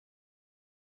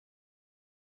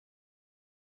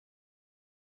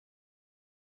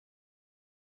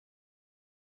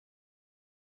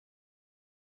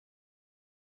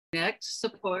connect,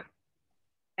 support,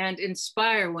 and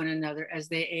inspire one another as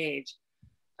they age.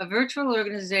 A virtual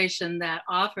organization that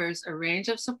offers a range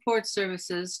of support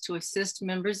services to assist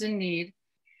members in need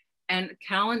and a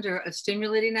calendar of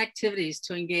stimulating activities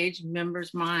to engage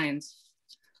members' minds.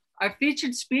 Our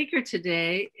featured speaker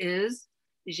today is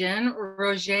Jeanne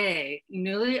Roger,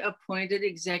 newly appointed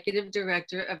Executive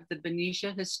Director of the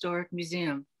Benicia Historic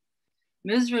Museum.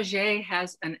 Ms. Roger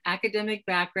has an academic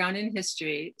background in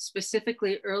history,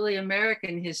 specifically early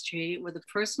American history, with a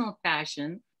personal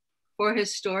passion for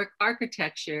historic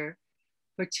architecture,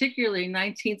 particularly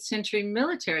 19th century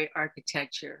military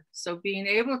architecture. So being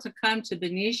able to come to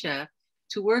Benicia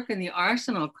to work in the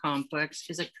Arsenal complex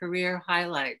is a career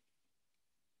highlight.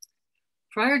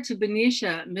 Prior to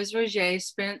Benicia, Ms. Roger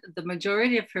spent the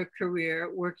majority of her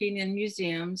career working in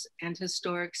museums and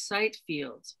historic site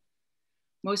fields.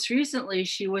 Most recently,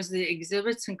 she was the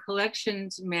Exhibits and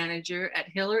Collections Manager at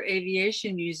Hiller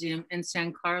Aviation Museum in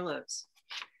San Carlos.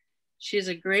 She is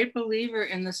a great believer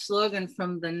in the slogan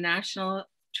from the National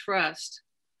Trust,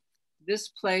 "This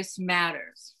place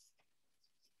matters."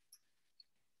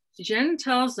 Jen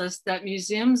tells us that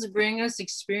museums bring us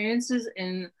experiences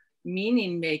in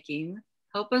meaning making,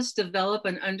 help us develop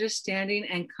an understanding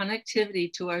and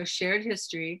connectivity to our shared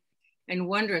history and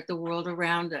wonder at the world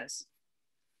around us.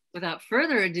 Without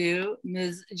further ado,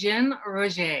 Ms. Jeanne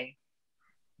Roger.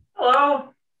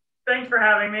 Hello, thanks for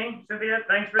having me. Cynthia,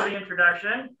 thanks for the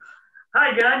introduction.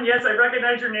 Hi, Gun. Yes, I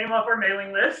recognize your name off our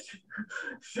mailing list.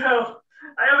 So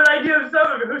I have an idea of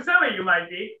who some of you might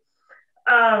be.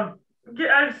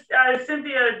 As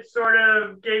Cynthia sort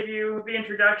of gave you the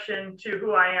introduction to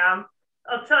who I am,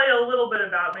 I'll tell you a little bit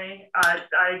about me.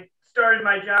 I started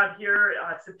my job here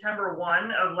September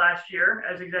 1 of last year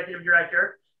as executive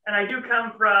director, and I do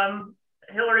come from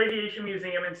Hiller Aviation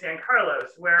Museum in San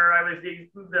Carlos, where I was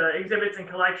the exhibits and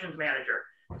collections manager.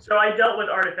 So I dealt with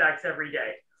artifacts every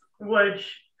day,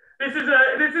 which this is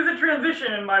a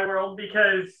transition in my world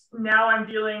because now I'm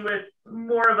dealing with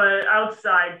more of an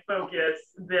outside focus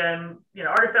than,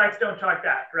 artifacts don't talk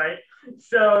back, right?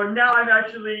 So now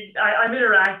I'm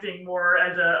interacting more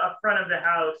as a front of the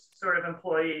house sort of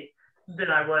employee than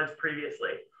I was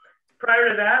previously. Prior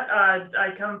to that,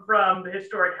 I come from the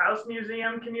Historic House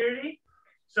Museum community.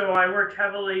 So I worked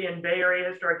heavily in Bay Area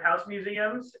historic house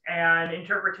museums and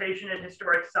interpretation at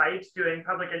historic sites, doing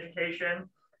public education.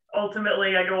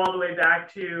 Ultimately, I go all the way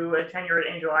back to a tenure at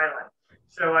Angel Island.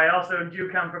 So I also do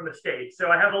come from the States. So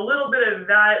I have a little bit of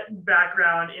that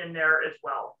background in there as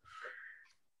well.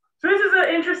 So this is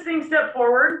an interesting step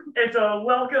forward. It's a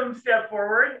welcome step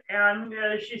forward. And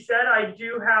as she said, I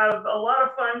do have a lot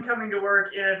of fun coming to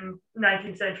work in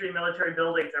 19th century military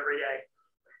buildings every day.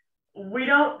 We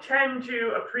don't tend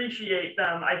to appreciate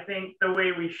them, I think, the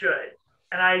way we should.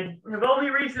 And I have only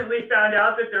recently found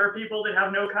out that there are people that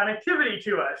have no connectivity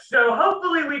to us. So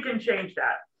hopefully we can change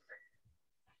that.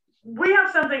 We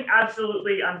have something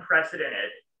absolutely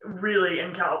unprecedented, really,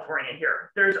 in California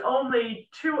here. There's only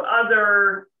 2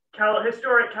 other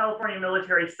historic California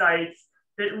military sites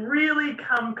that really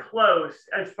come close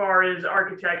as far as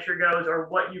architecture goes or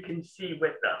what you can see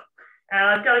with them. And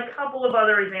I've got a couple of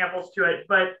other examples to it,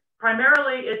 but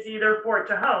primarily it's either Fort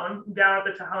Tejon down at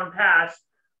the Tejon Pass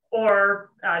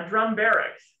or Drum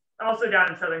Barracks, also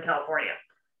down in Southern California.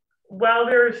 While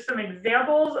there's some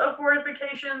examples of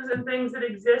fortifications and things that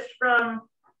exist from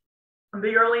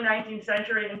the early 19th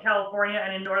century in California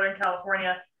and in Northern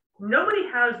California, nobody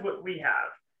has what we have.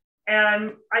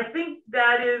 And I think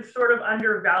that is sort of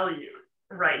undervalued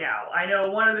right now. I know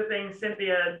one of the things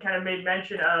Cynthia kind of made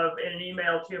mention of in an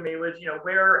email to me was,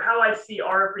 how I see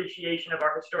our appreciation of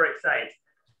our historic sites.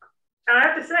 And I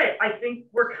have to say, I think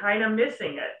we're kind of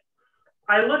missing it.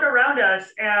 I look around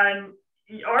us and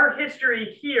our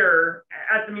history here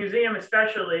at the museum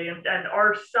especially, and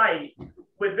our site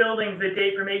with buildings that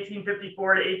date from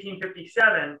 1854 to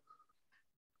 1857,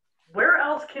 where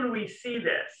else can we see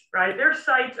this, right? There's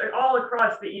sites all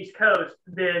across the East Coast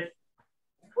that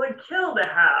would kill to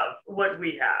have what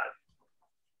we have,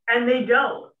 and they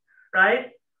don't, right?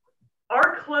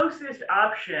 Our closest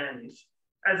options,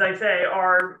 as I say,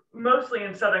 are mostly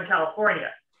in Southern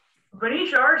California.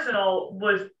 Benicia Arsenal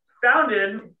was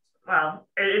founded, well,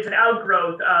 it's an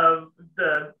outgrowth of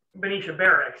the Benicia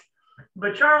Barracks,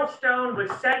 but Charles Stone was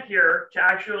sent here to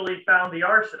actually found the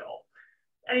Arsenal.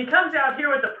 And he comes out here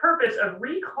with the purpose of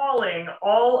recalling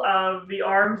all of the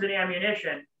arms and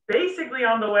ammunition, basically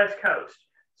on the West Coast.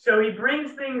 So he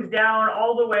brings things down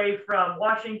all the way from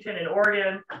Washington and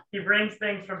Oregon. He brings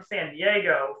things from San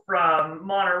Diego, from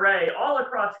Monterey, all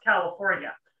across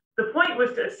California. The point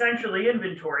was to essentially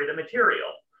inventory the material.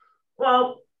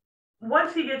 Well,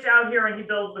 once he gets out here and he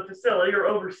builds the facility or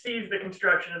oversees the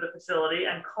construction of the facility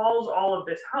and calls all of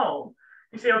this home,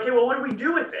 you say, okay, well, what do we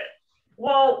do with it?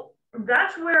 Well,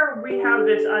 that's where we have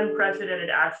this unprecedented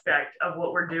aspect of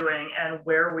what we're doing and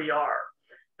where we are.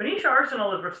 Benicia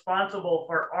Arsenal is responsible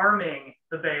for arming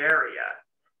the Bay Area,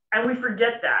 and we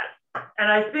forget that.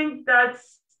 And I think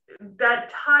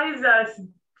that ties us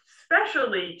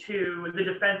especially to the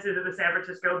defenses of the San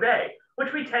Francisco Bay,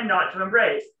 which we tend not to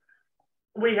embrace.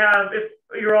 We have, if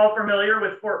you're all familiar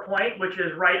with Fort Point, which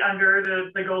is right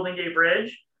under the Golden Gate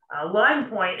Bridge, Lime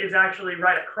Point is actually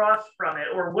right across from it,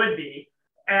 or would be,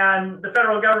 and the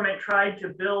federal government tried to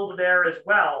build there as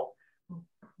well.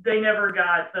 They never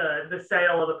got the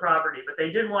sale of the property, but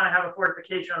they did want to have a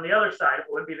fortification on the other side of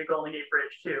what would be the Golden Gate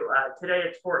Bridge too. Today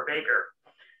it's Fort Baker.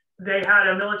 They had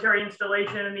a military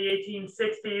installation in the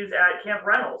 1860s at Camp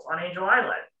Reynolds on Angel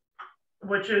Island,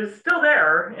 which is still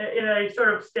there in a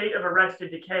sort of state of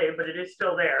arrested decay, but it is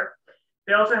still there.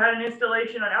 They also had an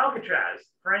installation on Alcatraz.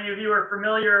 For any of you who are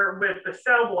familiar with the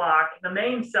cell block, the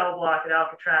main cell block at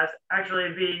Alcatraz,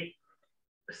 actually the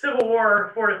Civil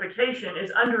War fortification is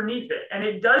underneath it, and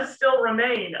it does still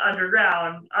remain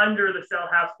underground under the cell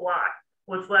house block,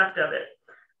 what's left of it.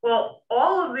 Well,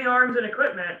 all of the arms and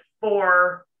equipment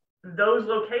for those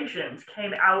locations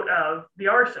came out of the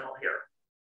arsenal here.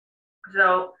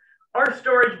 So our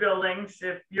storage buildings,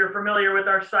 if you're familiar with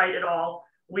our site at all,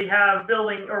 we have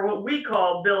building, or what we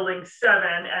call building 7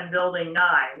 and building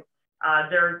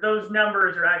 9. Those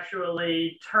numbers are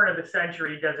actually turn of the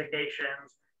century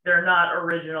designations. They're not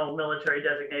original military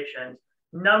designations.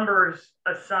 Numbers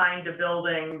assigned to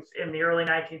buildings in the early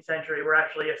 19th century were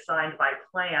actually assigned by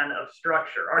plan of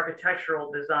structure,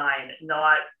 architectural design,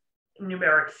 not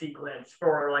numeric sequence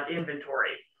for like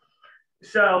inventory.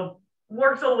 So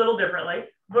works a little differently,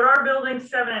 but our buildings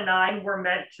 7 and 9 were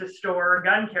meant to store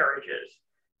gun carriages,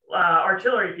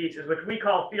 artillery pieces, which we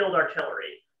call field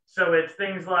artillery. So it's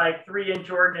things like 3-inch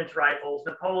ordnance rifles,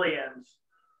 Napoleons,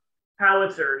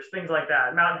 howitzers, things like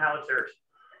that, mountain howitzers.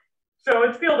 So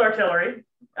it's field artillery,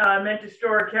 meant to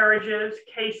store carriages,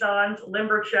 caissons,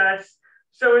 limber chests.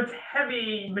 So it's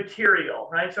heavy material,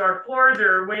 right? So our floors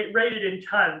are rated in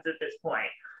tons at this point,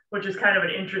 which is kind of an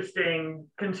interesting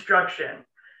construction.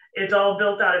 It's all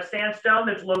built out of sandstone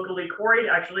that's locally quarried,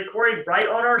 actually quarried right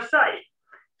on our site.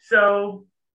 So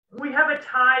we have a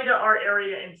tie to our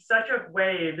area in such a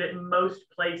way that most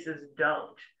places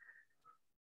don't.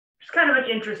 It's kind of an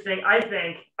interesting, I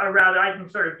think, I can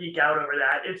sort of geek out over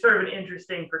that. It's sort of an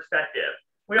interesting perspective.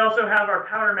 We also have our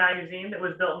powder magazine that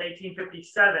was built in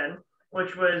 1857,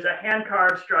 which was a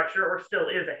hand-carved structure, or still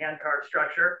is a hand-carved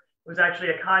structure. It was actually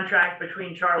a contract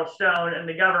between Charles Stone and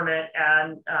the government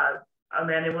and a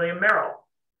man named William Merrill.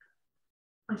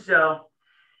 So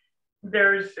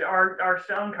there's our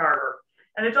stone carver.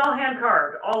 And it's all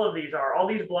hand-carved. All of these are. All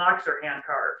these blocks are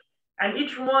hand-carved. And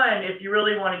each one, if you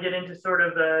really want to get into sort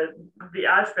of the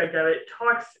aspect of it,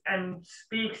 talks and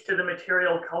speaks to the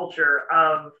material culture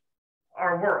of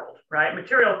our world, right?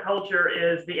 Material culture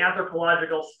is the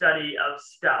anthropological study of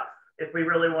stuff, if we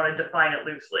really want to define it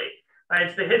loosely. Right?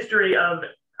 It's the history of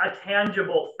a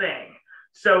tangible thing.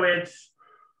 So it's,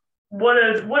 what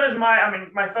is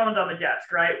my phone's on the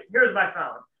desk, right? Here's my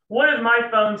phone. What does my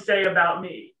phone say about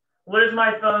me? What does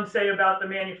my phone say about the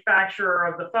manufacturer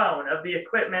of the phone, of the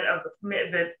equipment of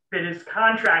that is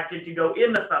contracted to go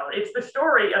in the phone? It's the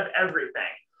story of everything.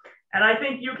 And I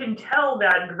think you can tell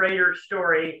that greater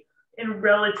story in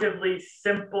relatively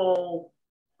simple,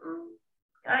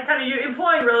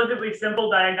 employing relatively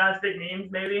simple diagnostic means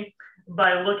maybe,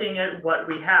 by looking at what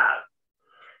we have.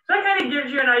 So that kind of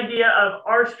gives you an idea of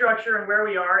our structure and where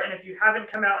we are. And if you haven't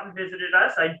come out and visited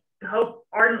us, I hope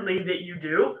ardently that you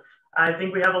do. I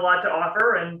think we have a lot to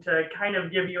offer, and to kind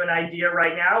of give you an idea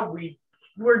right now,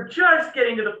 we're just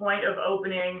getting to the point of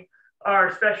opening our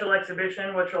special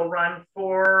exhibition, which will run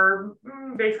for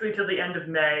basically till the end of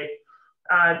May.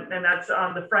 And that's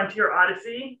on the Frontier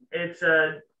Odyssey. It's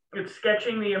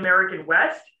sketching the American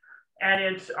West, and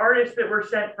it's artists that were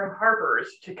sent from Harper's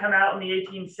to come out in the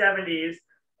 1870s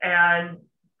and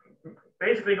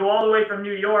basically go all the way from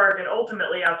New York and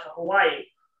ultimately out to Hawaii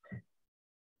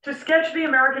to sketch the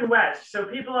American West, so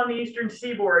people on the Eastern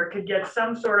Seaboard could get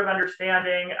some sort of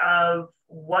understanding of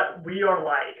what we are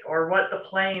like, or what the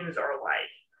plains are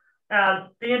like.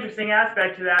 The interesting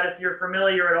aspect to that, if you're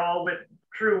familiar at all with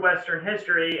true Western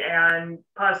history and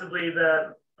possibly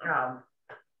the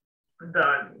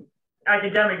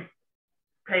academic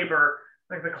paper,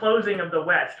 like The Closing of the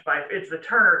West, it's the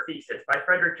Turner thesis by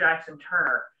Frederick Jackson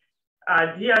Turner.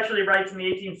 He actually writes in the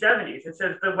 1870s and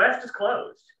says, the West is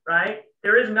closed, right?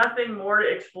 There is nothing more to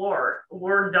explore.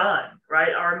 We're done,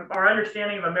 right? Our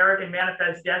understanding of American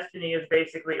manifest destiny is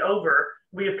basically over.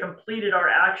 We have completed our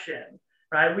action,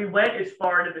 right? We went as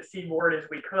far to the seaboard as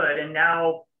we could, and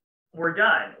now we're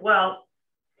done. Well,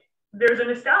 there's a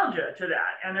nostalgia to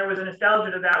that. And there was a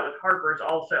nostalgia to that with Harper's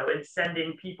also, in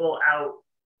sending people out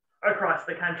across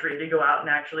the country to go out and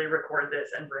actually record this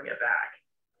and bring it back.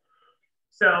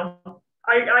 So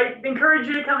I encourage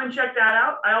you to come and check that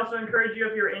out. I also encourage you,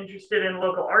 if you're interested in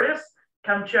local artists,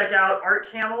 come check out Art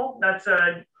Camel. That's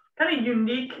a kind of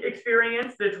unique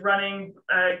experience that's running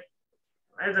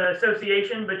as an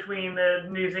association between the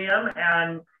museum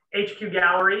and HQ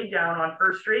Gallery down on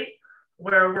First Street,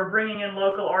 where we're bringing in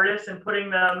local artists and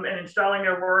putting them and installing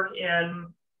their work in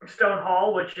Stone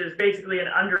Hall, which is basically an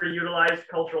underutilized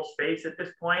cultural space at this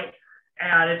point.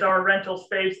 And it's our rental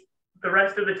space the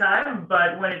rest of the time,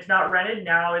 but when it's not rented,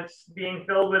 now it's being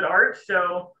filled with art.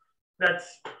 So that's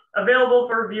available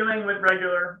for viewing with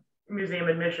regular museum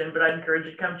admission, but I'd encourage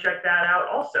you to come check that out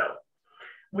also.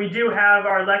 We do have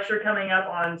our lecture coming up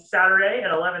on Saturday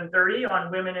at 11:30 on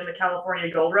women in the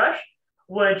California Gold Rush,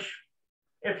 which,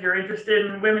 if you're interested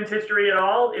in women's history at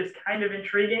all, is kind of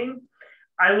intriguing.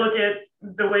 I look at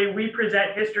the way we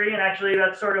present history, and actually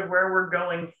that's sort of where we're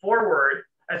going forward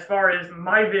as far as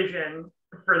my vision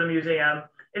for the museum.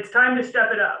 It's time to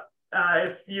step it up.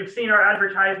 If you've seen our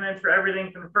advertisements for everything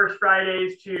from First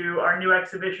Fridays to our new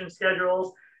exhibition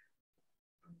schedules,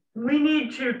 we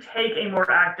need to take a more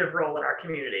active role in our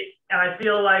community. And I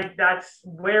feel like that's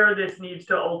where this needs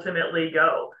to ultimately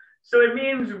go. So it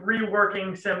means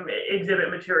reworking some exhibit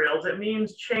materials. It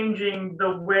means changing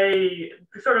the way,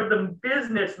 sort of the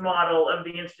business model of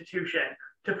the institution,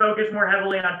 to focus more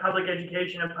heavily on public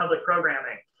education and public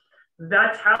programming.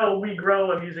 That's how we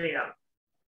grow a museum.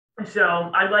 So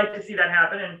I'd like to see that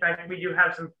happen. In fact, we do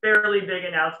have some fairly big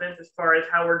announcements as far as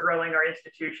how we're growing our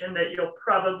institution that you'll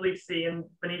probably see in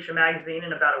Benicia magazine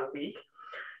in about a week.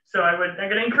 So I'm going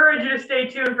to encourage you to stay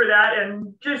tuned for that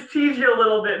and just tease you a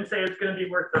little bit and say it's going to be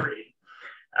worth the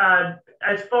read.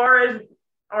 As far as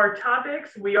our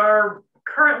topics, we are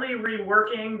currently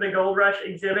reworking the Gold Rush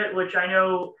exhibit, which I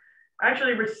know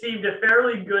actually received a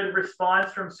fairly good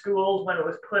response from schools when it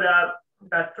was put up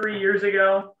about 3 years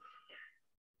ago.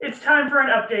 It's time for an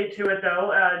update to it,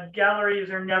 though. Galleries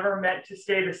are never meant to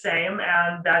stay the same,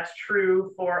 and that's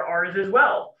true for ours as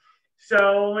well.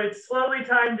 So it's slowly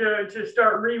time to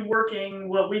start reworking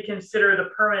what we consider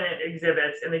the permanent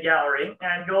exhibits in the gallery,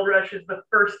 and Gold Rush is the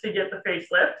first to get the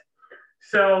facelift.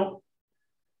 So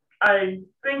I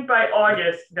think by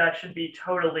August, that should be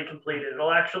totally completed.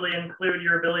 It'll actually include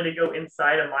your ability to go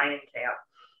inside a mining camp,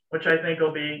 which I think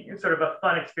will be sort of a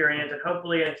fun experience, and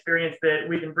hopefully an experience that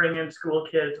we can bring in school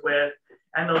kids with,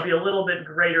 and there'll be a little bit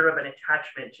greater of an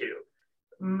attachment to.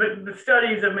 But the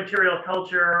studies of material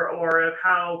culture, or of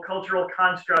how cultural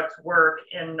constructs work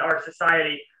in our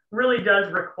society, really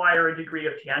does require a degree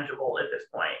of tangible at this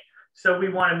point. So we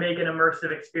want to make an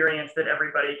immersive experience that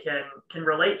everybody can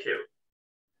relate to,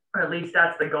 or at least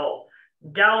that's the goal.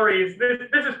 Galleries,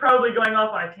 this is probably going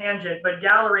off on a tangent, but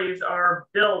galleries are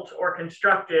built or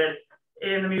constructed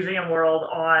in the museum world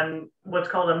on what's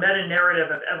called a meta-narrative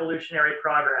of evolutionary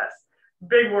progress.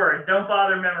 Big word, don't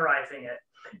bother memorizing it.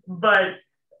 But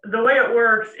the way it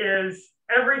works is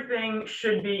everything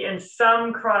should be in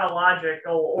some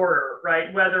chronological order,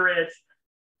 right? Whether it's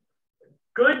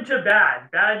good to bad,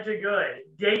 bad to good,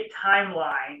 date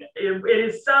timeline. It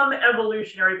is some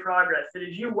evolutionary progress that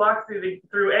as you walk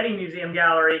through any museum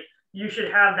gallery, you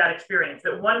should have that experience,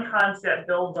 that one concept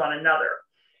builds on another.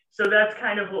 So that's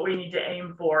kind of what we need to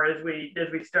aim for as we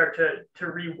start to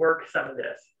rework some of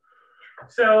this.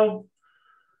 So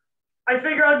I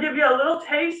figure I'll give you a little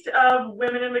taste of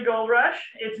Women in the Gold Rush.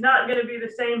 It's not going to be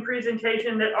the same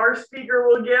presentation that our speaker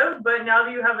will give, but now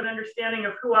that you have an understanding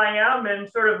of who I am and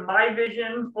sort of my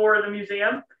vision for the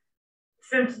museum,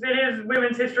 since it is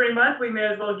Women's History Month, we may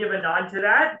as well give a nod to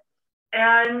that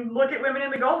and look at Women in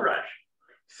the Gold Rush.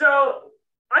 So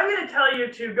I'm going to tell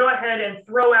you to go ahead and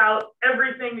throw out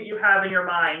everything that you have in your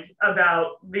mind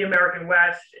about the American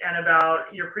West and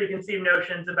about your preconceived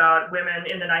notions about women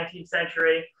in the 19th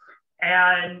century.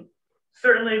 And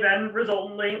certainly then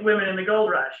resultantly women in the gold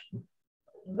rush.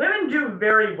 Women do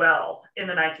very well in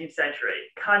the 19th century,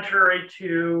 contrary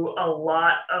to a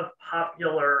lot of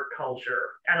popular culture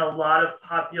and a lot of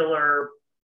popular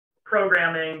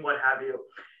programming, what have you.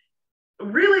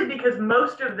 Really because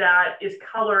most of that is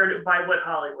colored by what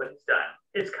Hollywood has done.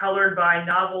 It's colored by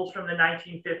novels from the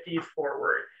 1950s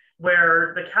forward,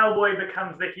 where the cowboy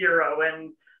becomes the hero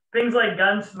and things like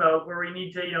Gunsmoke, where we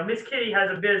need to, Miss Kitty has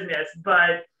a business,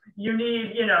 but you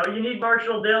need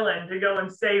Marshall Dillon to go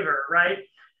and save her, right?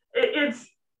 It's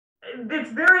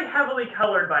very heavily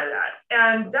colored by that.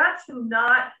 And it's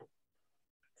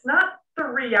not the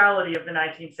reality of the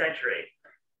 19th century.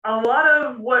 A lot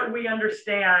of what we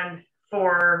understand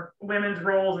for women's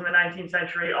roles in the 19th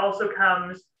century also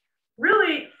comes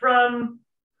really from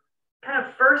kind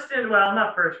of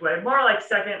not first wave, more like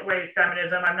second wave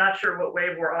feminism. I'm not sure what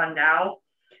wave we're on now,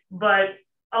 but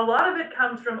a lot of it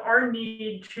comes from our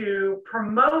need to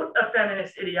promote a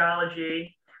feminist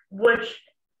ideology, which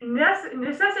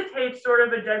necessitates sort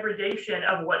of a degradation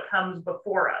of what comes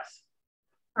before us,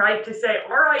 right? To say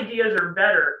our ideas are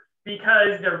better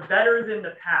because they're better than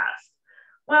the past.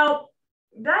 Well,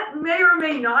 that may or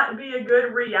may not be a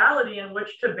good reality in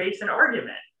which to base an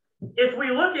argument. If we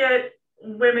look at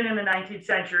women in the 19th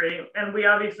century, and we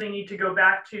obviously need to go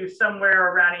back to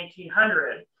somewhere around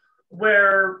 1800,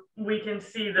 where we can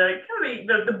see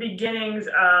the beginnings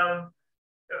of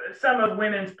some of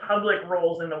women's public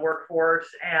roles in the workforce,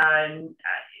 and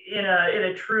in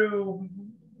a true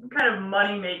kind of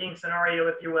money-making scenario,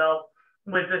 if you will,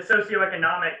 with the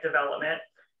socioeconomic development,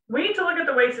 we need to look at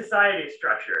the way society is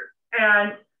structured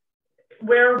and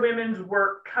where women's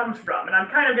work comes from. And I'm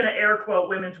kind of going to air quote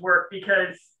women's work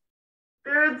because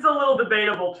it's a little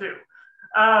debatable too.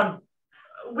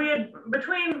 We had,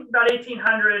 between about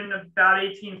 1800 and about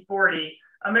 1840,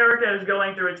 America is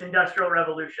going through its industrial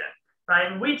revolution,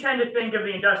 right? And we tend to think of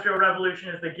the industrial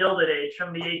revolution as the Gilded Age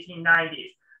from the 1890s,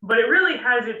 but it really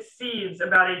has its seeds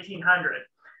about 1800,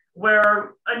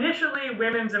 where initially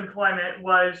women's employment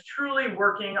was truly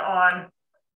working on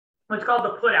what's called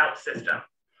the put-out system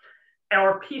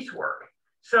or piecework.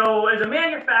 So as a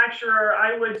manufacturer,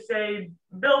 I would say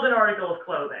build an article of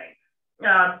clothing,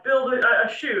 build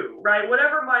a shoe, right?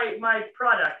 Whatever my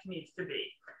product needs to be.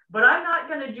 But I'm not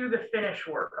going to do the finish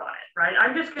work on it, right?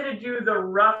 I'm just going to do the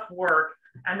rough work,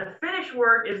 and the finish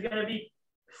work is going to be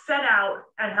set out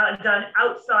and done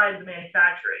outside the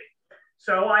manufacturing.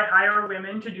 So I hire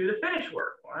women to do the finish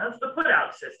work. Well, that's the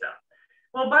put-out system.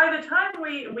 Well, by the time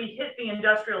we hit the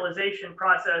industrialization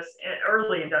process,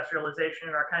 early industrialization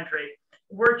in our country,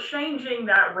 we're changing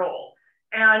that role.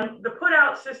 And the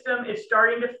put-out system is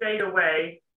starting to fade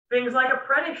away. Things like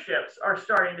apprenticeships are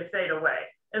starting to fade away.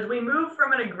 As we move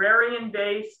from an agrarian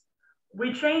base,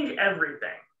 we change everything.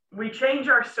 We change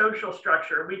our social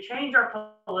structure. We change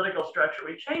our political structure.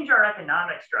 We change our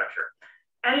economic structure.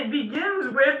 And it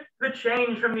begins with the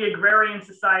change from the agrarian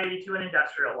society to an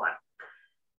industrial one.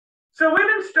 So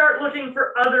women start looking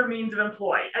for other means of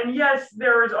employment. And yes,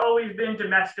 there has always been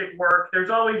domestic work. There's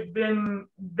always been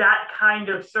that kind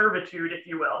of servitude, if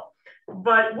you will.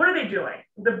 But what are they doing?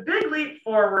 The big leap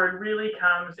forward really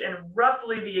comes in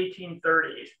roughly the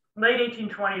 1830s, late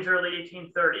 1820s, early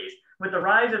 1830s, with the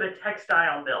rise of the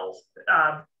textile mills.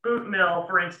 Boot Mill,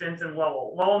 for instance, in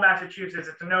Lowell, Massachusetts,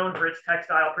 it's known for its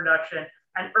textile production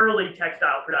and early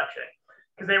textile production,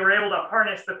 because they were able to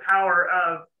harness the power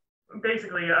of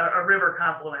basically a river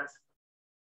confluence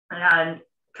and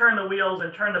turn the wheels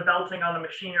and turn the belting on the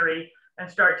machinery and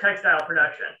start textile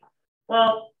production.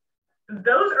 Well,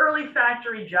 those early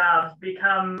factory jobs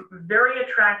become very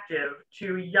attractive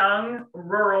to young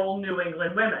rural New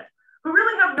England women who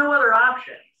really have no other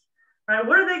options, right?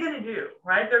 What are they going to do,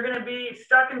 right? They're going to be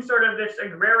stuck in sort of this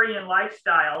agrarian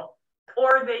lifestyle,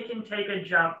 or they can take a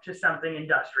jump to something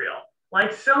industrial,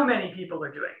 like so many people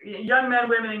are doing, young men,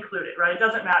 women included, right? It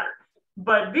doesn't matter.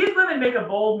 But these women make a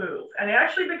bold move, and they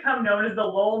actually become known as the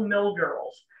Lowell Mill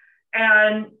Girls.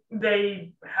 And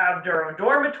they have their own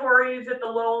dormitories at the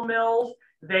Lowell Mills.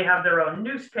 They have their own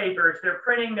newspapers. They're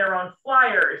printing their own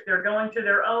flyers. They're going to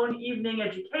their own evening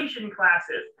education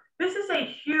classes. This is a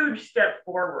huge step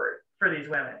forward for these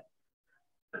women.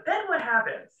 But then what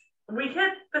happens? We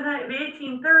hit the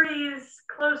 1830s,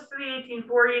 close to the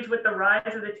 1840s, with the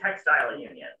rise of the textile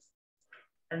unions.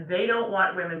 And they don't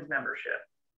want women's membership.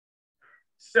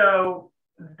 So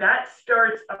that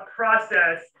starts a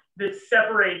process that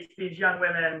separates these young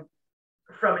women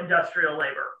from industrial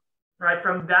labor, right?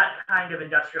 From that kind of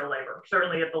industrial labor,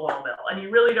 certainly at the Lowell Mill. And you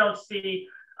really don't see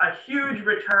a huge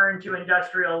return to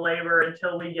industrial labor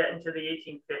until we get into the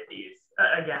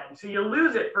 1850s again. So you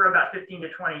lose it for about 15 to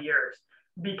 20 years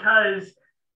because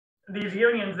these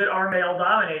unions that are male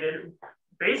dominated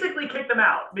basically kick them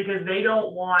out because they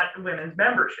don't want women's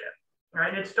membership, right?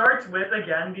 And it starts with,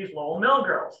 again, these Lowell Mill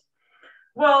Girls.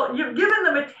 Well, you've given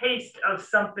them a taste of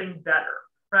something better,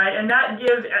 right? And that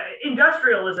gives,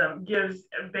 industrialism gives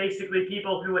basically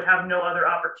people who would have no other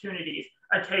opportunities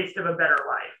a taste of a better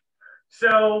life.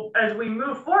 So as we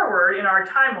move forward in our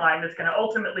timeline that's going to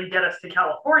ultimately get us to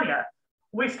California,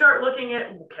 we start looking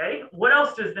at, okay, what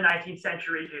else does the 19th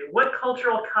century do? What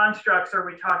cultural constructs are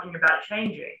we talking about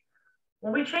changing?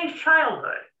 Well, we change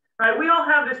childhood, right? We all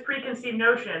have this preconceived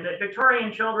notion that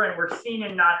Victorian children were seen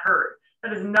and not heard.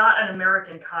 That is not an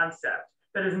American concept.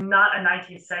 That is not a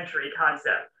 19th century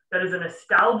concept. That is a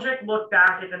nostalgic look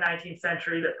back at the 19th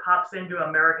century that pops into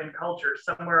American culture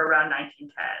somewhere around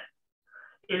 1910.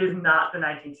 It is not the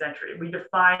 19th century. We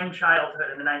define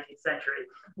childhood in the 19th century.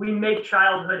 We make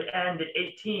childhood end at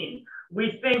 18.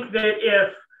 We think that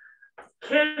if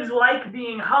kids like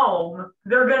being home,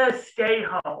 they're going to stay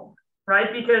home,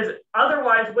 right? Because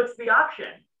otherwise, what's the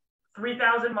option?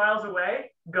 3,000 miles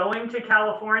away, going to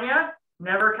California,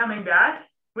 never coming back?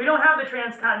 We don't have the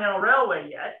Transcontinental Railway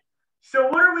yet. So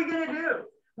what are we going to do?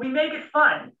 We make it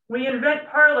fun. We invent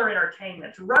parlor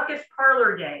entertainments, ruckus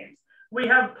parlor games. We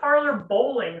have parlor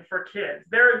bowling for kids.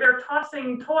 They're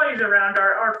tossing toys around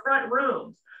our front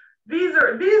rooms. These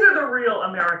are the real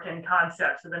American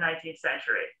concepts of the 19th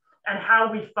century and how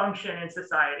we function in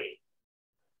society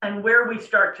and where we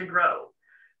start to grow.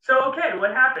 So, okay,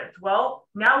 what happens? Well,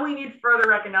 now we need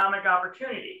further economic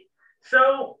opportunity.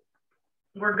 So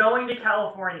we're going to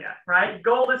California, right?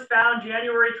 Gold is found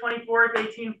January 24th,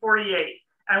 1848,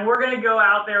 and we're going to go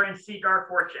out there and seek our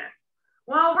fortune.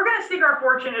 Well, we're going to seek our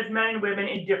fortune as men and women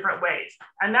in different ways.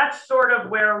 And that's sort of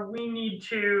where we need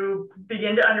to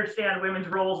begin to understand women's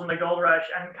roles in the gold rush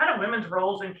and kind of women's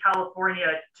roles in California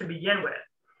to begin with.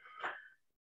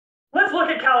 Let's look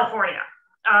at California.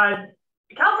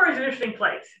 California is an interesting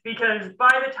place because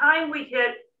by the time we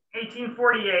hit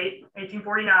 1848,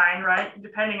 1849, right,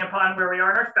 depending upon where we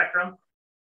are in our spectrum,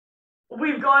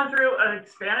 we've gone through a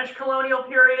Spanish colonial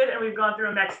period and we've gone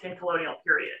through a Mexican colonial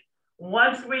period.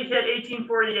 Once we hit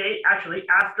 1848, actually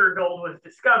after gold was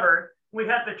discovered, we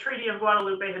have the Treaty of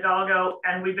Guadalupe Hidalgo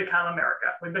and we become America.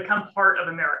 We become part of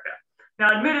America.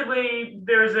 Now, admittedly,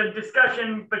 there's a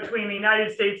discussion between the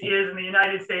United States is and the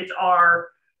United States are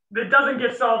that doesn't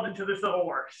get solved until the Civil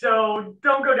War. So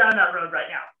don't go down that road right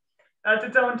now. That's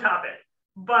its own topic.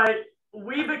 But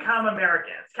we become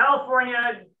Americans.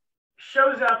 California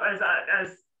shows up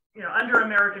as you know, under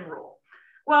American rule.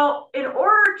 Well, in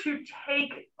order to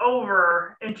take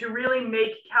over and to really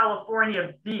make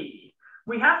California be,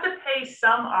 we have to pay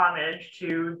some homage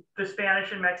to the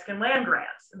Spanish and Mexican land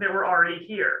grants that were already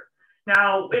here.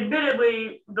 Now,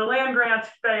 admittedly, the land grants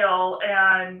fail,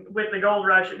 and with the gold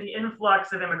rush and the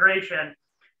influx of immigration,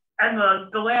 and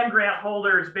the land grant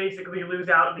holders basically lose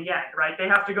out in the end, right? They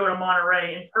have to go to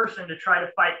Monterey in person to try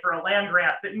to fight for a land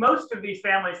grant that most of these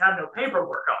families have no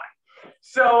paperwork on.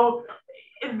 So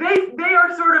they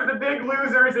are sort of the big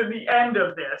losers at the end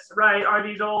of this, right? Are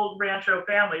these old rancho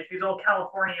families, these old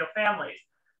California families.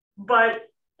 But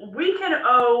we can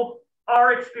owe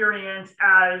our experience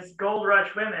as gold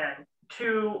rush women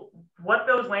to what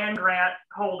those land grant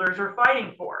holders are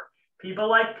fighting for. People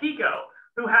like Pico,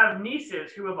 who have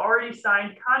nieces who have already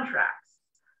signed contracts,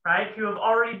 right? Who have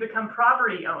already become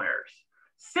property owners.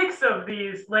 6 of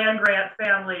these land grant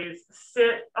families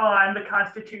sit on the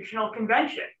Constitutional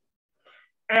Convention.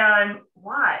 And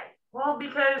why? Well,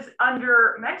 because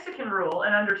under Mexican rule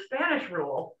and under Spanish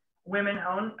rule, women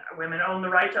own the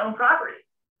right to own property.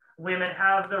 Women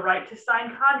have the right to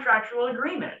sign contractual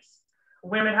agreements.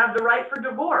 Women have the right for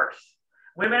divorce.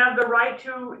 Women have the right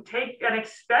to take and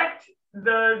expect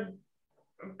the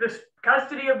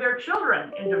custody of their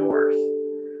children in divorce.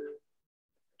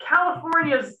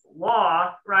 California's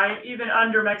law, right, even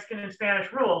under Mexican and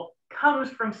Spanish rule, comes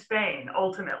from Spain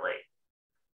ultimately.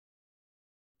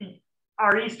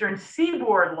 Our Eastern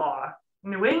Seaboard law,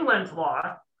 New England's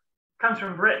law, comes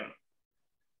from Britain.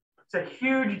 It's a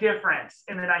huge difference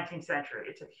in the 19th century.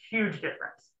 It's a huge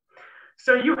difference.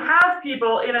 So you have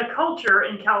people in a culture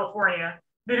in California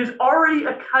that is already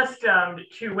accustomed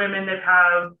to women that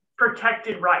have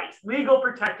protected rights, legal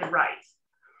protected rights.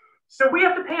 So we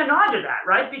have to pay a nod to that,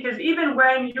 right? Because even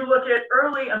when you look at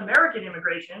early American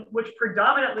immigration, which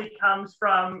predominantly comes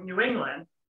from New England,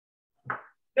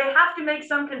 they have to make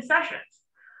some concessions.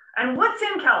 And what's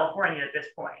in California at this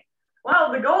point?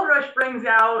 Well, the gold rush brings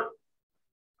out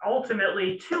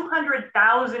ultimately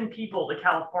 200,000 people to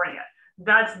California.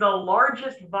 That's the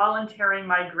largest voluntary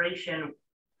migration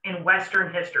in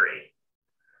Western history.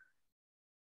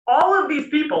 All of these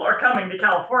people are coming to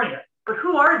California, but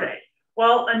who are they?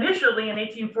 Well, initially in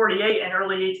 1848 and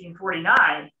early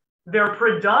 1849, they're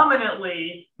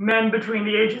predominantly men between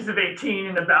the ages of 18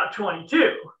 and about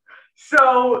 22.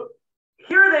 So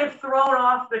here they've thrown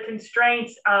off the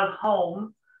constraints of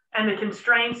home and the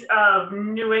constraints of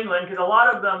New England, because a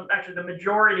lot of them, actually the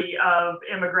majority of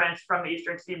immigrants from the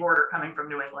Eastern Seaboard are coming from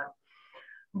New England.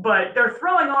 But they're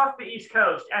throwing off the East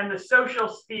Coast and the social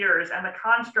spheres and the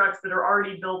constructs that are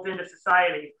already built into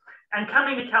society and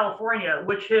coming to California,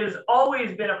 which has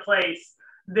always been a place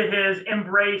that has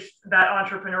embraced that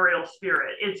entrepreneurial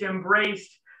spirit. It's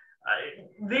embraced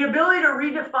the ability to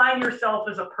redefine yourself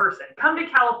as a person. Come to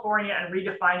California and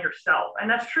redefine yourself. And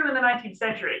that's true in the 19th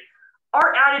century.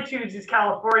 Our attitudes as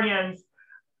Californians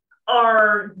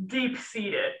are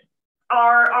deep-seated.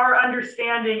 Our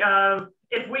understanding of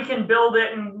if we can build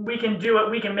it and we can do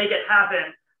it, we can make it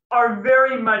happen, are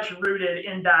very much rooted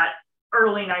in that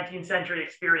early 19th century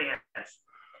experience.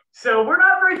 So we're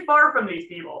not very far from these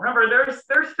people. Remember,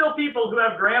 there's still people who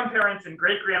have grandparents and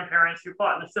great-grandparents who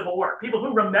fought in the Civil War. People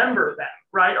who remember them,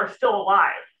 right, are still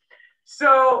alive.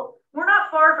 So we're not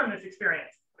far from this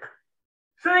experience.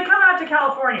 So they come out to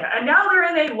California, and now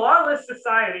they're in a lawless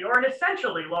society, or an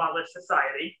essentially lawless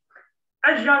society,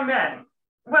 as young men.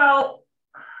 Well,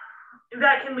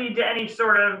 that can lead to any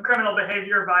sort of criminal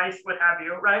behavior, vice, what have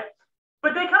you, right?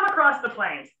 But they come across the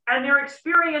plains, and their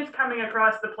experience coming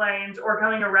across the plains or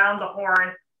coming around the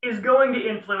Horn is going to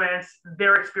influence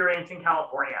their experience in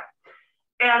California.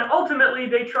 And ultimately,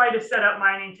 they try to set up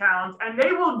mining towns, and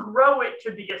they will grow it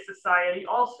to be a society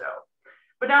also.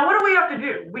 But now what do we have to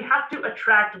do? We have to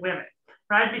attract women,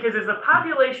 right? Because as the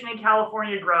population in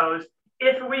California grows,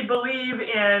 if we believe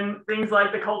in things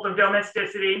like the cult of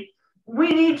domesticity, we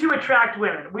need to attract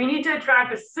women. We need to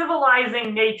attract a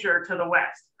civilizing nature to the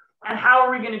West. And how are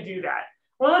we going to do that?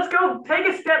 Well, let's go take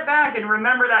a step back and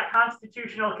remember that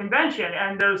Constitutional Convention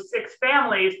and those 6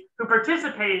 families who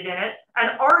participated in it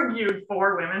and argued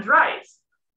for women's rights.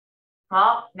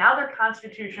 Well, now they're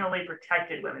constitutionally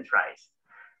protected women's rights.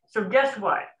 So guess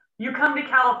what? You come to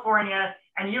California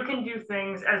and you can do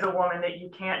things as a woman that you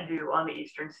can't do on the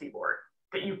Eastern Seaboard,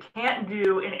 that you can't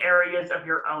do in areas of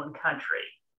your own country.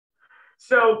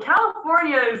 So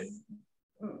California's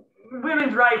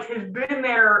women's rights has been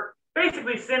there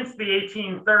basically since the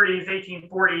 1830s,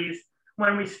 1840s,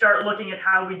 when we start looking at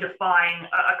how we define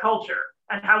a culture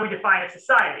and how we define a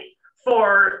society.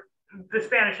 For the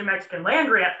Spanish and Mexican land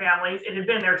grant families, it had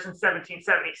been there since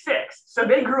 1776. So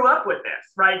they grew up with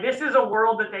this, right? This is a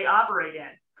world that they operate in.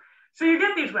 So you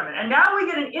get these women, and now we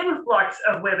get an influx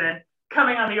of women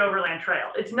coming on the Overland Trail.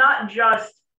 It's not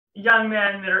just young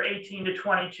men that are 18 to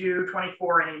 22,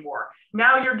 24 anymore.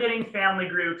 Now you're getting family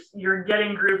groups, you're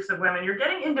getting groups of women, you're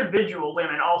getting individual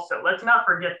women also. Let's not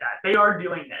forget that. They are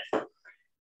doing this.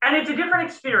 And it's a different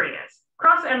experience.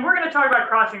 And we're going to talk about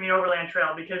crossing the Overland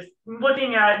Trail, because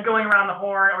looking at going around the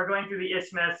Horn or going through the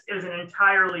Isthmus is an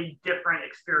entirely different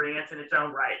experience in its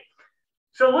own right.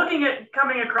 So looking at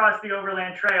coming across the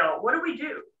Overland Trail, what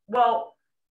do? Well,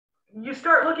 you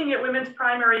start looking at women's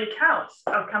primary accounts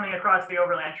of coming across the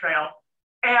Overland Trail,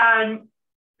 and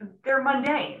they're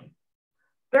mundane.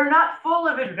 They're not full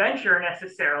of adventure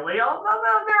necessarily, although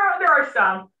there are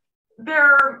some.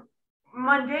 They're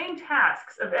mundane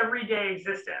tasks of everyday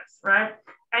existence, right?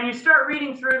 And you start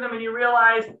reading through them and you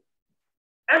realize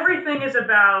everything is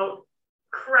about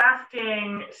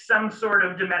crafting some sort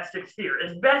of domestic sphere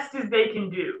as best as they can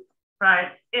do,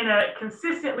 right? In a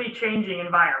consistently changing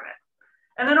environment.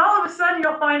 And then all of a sudden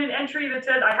you'll find an entry that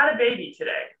says, I had a baby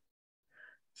today.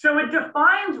 So it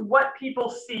defines what people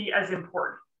see as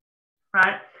important,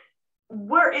 right?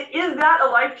 Is that a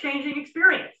life-changing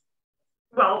experience?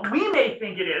 Well, we may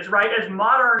think it is, right? As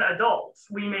modern adults,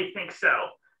 we may think so,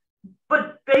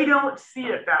 but they don't see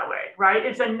it that way, right?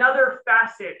 It's another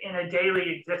facet in a daily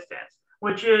existence,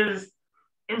 which is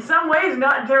in some ways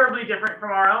not terribly different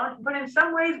from our own, but in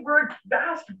some ways we're a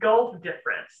vast gulf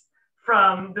difference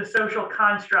from the social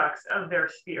constructs of their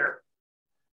sphere.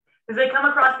 As they come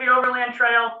across the Overland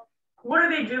Trail, what are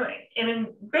they doing? And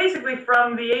basically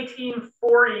from the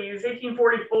 1840s,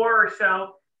 1844 or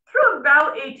so, through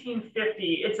about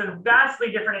 1850, it's a vastly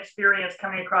different experience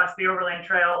coming across the Overland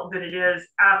Trail than it is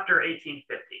after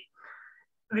 1850.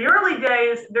 The early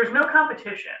days, there's no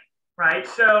competition, right?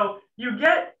 So you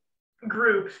get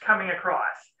groups coming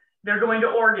across. They're going to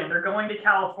Oregon, they're going to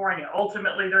California.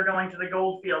 Ultimately, they're going to the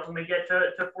gold fields when we get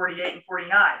to 48 and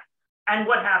 49. And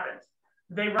what happens?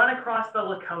 They run across the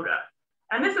Lakota.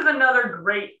 And this is another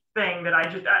great thing that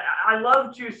I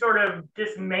love to sort of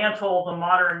dismantle the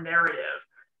modern narrative.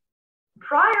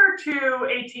 Prior to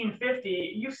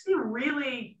 1850, you see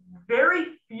really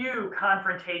very few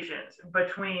confrontations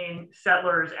between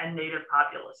settlers and native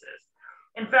populaces.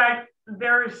 In fact,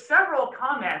 there's several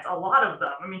comments, a lot of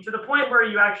them. I mean, to the point where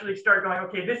you actually start going,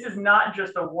 okay, this is not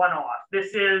just a one-off.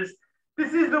 This is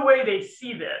the way they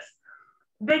see this.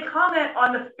 they comment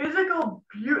on the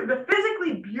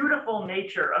physically beautiful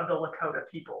nature of the Lakota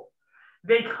people.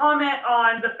 They comment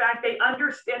on the fact they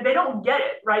understand, they don't get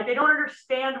it, right? They don't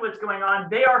understand what's going on.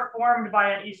 They are formed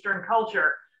by an Eastern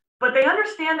culture, but they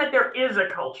understand that there is a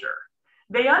culture.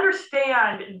 They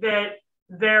understand that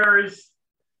there's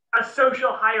a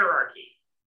social hierarchy.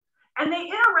 And they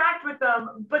interact with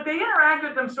them, but they interact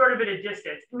with them sort of at a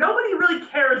distance. Nobody really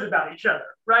cares about each other,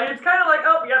 right? It's kind of like,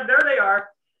 oh, yeah, there they are.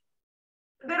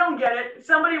 They don't get it.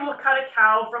 Somebody will cut a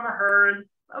cow from a herd.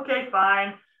 Okay,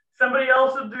 fine. Somebody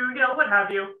else will do, what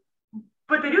have you.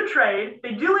 But they do trade.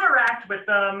 They do interact with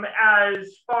them as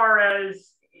far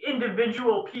as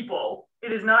individual people.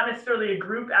 It is not necessarily a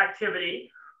group activity.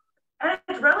 And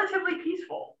it's relatively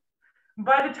peaceful.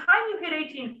 By the time you hit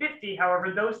 1850,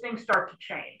 however, those things start to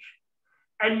change.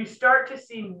 And you start to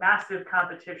see massive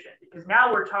competition, because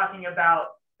now we're talking about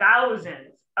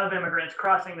thousands of immigrants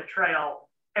crossing the trail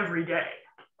every day,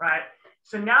 right?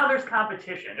 So now there's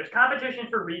competition. There's competition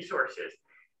for resources.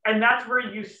 And that's where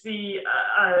you see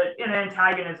an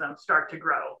antagonism start to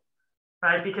grow,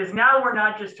 right? Because now we're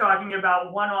not just talking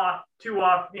about one off, two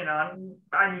off,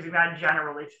 I'm using that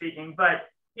generally speaking, but,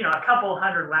 a couple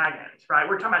hundred wagons, right?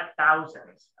 We're talking about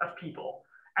thousands of people.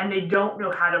 And they don't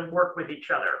know how to work with each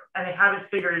other, and they haven't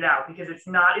figured it out because it's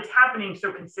happening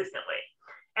so consistently.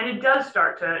 And it does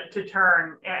start to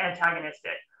turn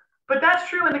antagonistic. But that's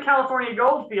true in the California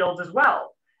gold fields as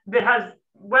well.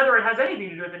 Whether it has anything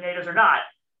to do with the natives or not,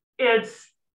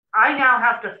 I now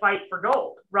have to fight for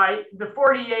gold, right? The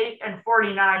 48 and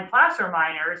 49 placer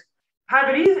miners have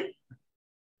it easy.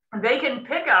 They can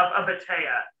pick up a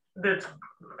batea that's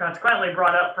consequently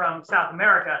brought up from South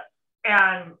America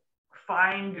and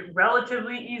find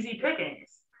relatively easy pickings.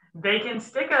 They can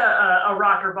stick a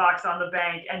rocker box on the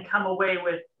bank and come away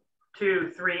with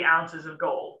 2-3 ounces of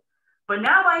gold. But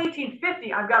now by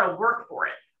 1850, I've got to work for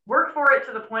it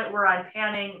to the point where I'm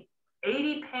panning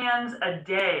 80 pans a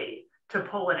day to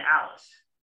pull an ounce.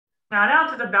 Now, an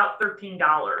ounce is about $13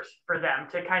 for them,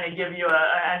 to kind of give you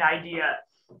an idea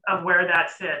of where that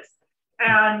sits.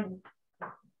 And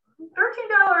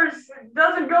 $13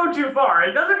 doesn't go too far.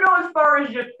 It doesn't go as far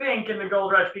as you think in the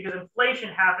gold rush, because inflation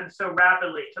happens so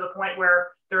rapidly to the point where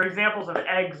there are examples of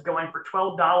eggs going for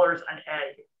 $12 an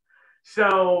egg.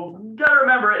 So you got to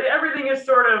remember, everything is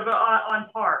sort of on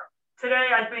par. Today,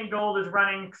 I think gold is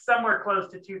running somewhere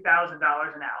close to $2,000 an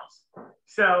ounce.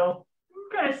 So you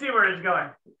kind of see where it's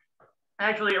going.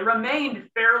 Actually, it remained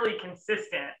fairly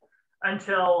consistent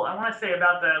until, I want to say,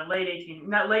 about the late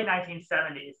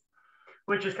 1970s.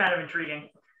 Which is kind of intriguing.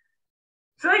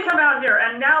 So they come out here,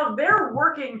 and now they're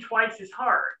working twice as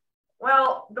hard.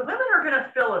 Well, the women are going to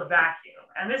fill a vacuum.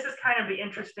 And this is kind of the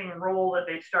interesting role that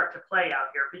they start to play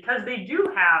out here, because they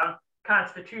do have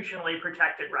constitutionally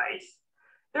protected rights.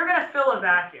 They're going to fill a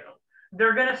vacuum.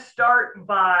 They're going to start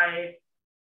by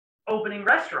opening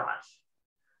restaurants,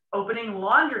 opening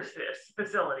laundry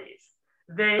facilities.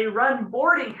 They run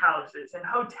boarding houses and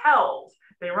hotels.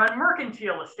 They run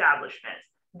mercantile establishments.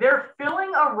 They're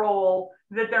filling a role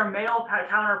that their male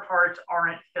counterparts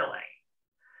aren't filling.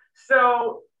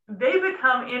 So they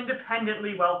become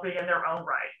independently wealthy in their own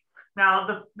right.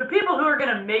 Now, the people who are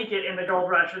going to make it in the gold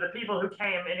rush are the people who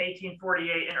came in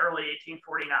 1848 and early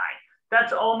 1849.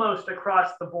 That's almost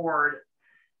across the board,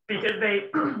 because they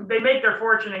make their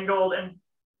fortune in gold. And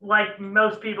like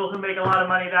most people who make a lot of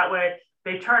money that way,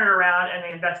 they turn it around and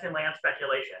they invest in land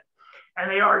speculation.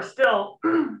 And they are still...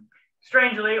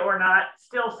 strangely or not,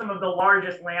 still some of the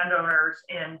largest landowners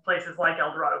in places like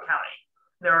El Dorado County.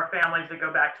 There are families that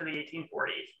go back to the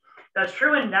 1840s. That's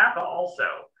true in Napa also.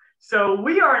 So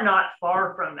we are not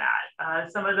far from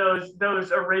that. Some of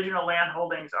those original land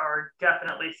holdings are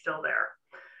definitely still there.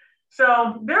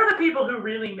 So they're the people who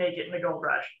really make it in the gold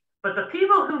rush. But the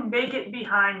people who make it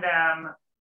behind them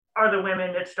are the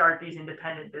women that start these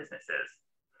independent businesses.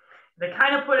 They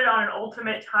kind of put it on an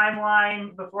ultimate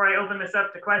timeline before I open this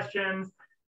up to questions.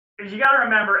 Because you got to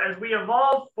remember, as we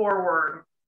evolve forward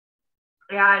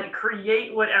and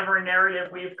create whatever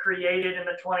narrative we've created in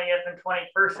the 20th and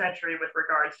 21st century with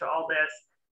regards to all this,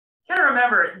 you got to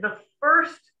remember, the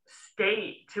first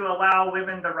state to allow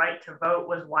women the right to vote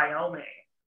was Wyoming,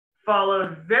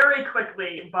 followed very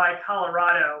quickly by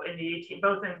Colorado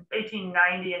both in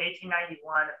 1890 and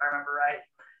 1891, if I remember right.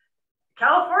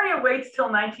 California waits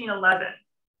till 1911.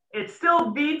 It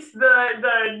still beats the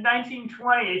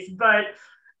 1920s, but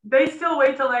they still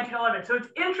wait till 1911. So it's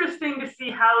interesting to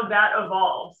see how that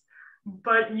evolves.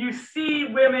 But you see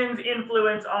women's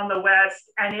influence on the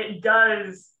West, and it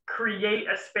does create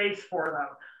a space for them.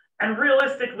 And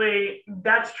realistically,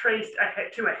 that's traced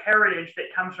to a heritage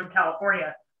that comes from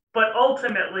California. But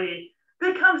ultimately,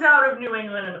 that comes out of New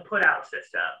England and the put-out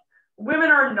system.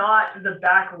 Women are not the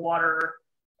backwater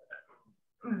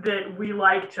that we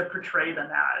like to portray them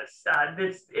as.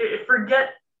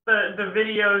 Forget the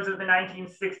videos of the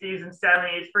 1960s and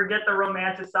 70s, forget the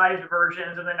romanticized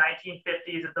versions of the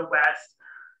 1950s of the West.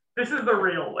 This is the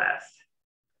real West.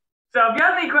 So if you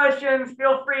have any questions,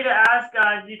 feel free to ask.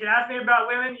 You can ask me about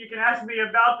women. You can ask me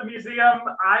about the museum.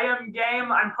 I am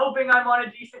game. I'm hoping I'm on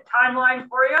a decent timeline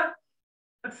for you.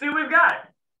 Let's see what we've got.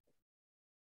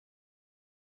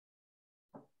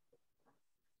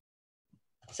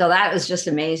 So that was just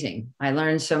amazing. I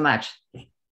learned so much.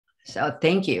 So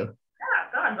thank you.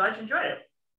 Yeah, I'm glad you enjoyed it.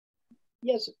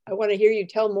 Yes, I want to hear you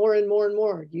tell more and more and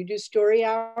more. You do story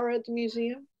hour at the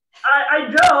museum? I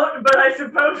don't, but I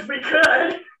suppose we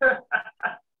could.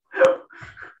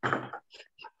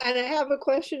 And I have a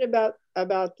question about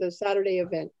the Saturday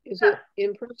event. Is it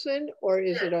in person or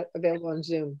is it available on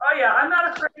Zoom? Oh yeah, I'm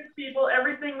not afraid of people.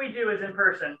 Everything we do is in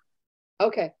person.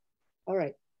 Okay, all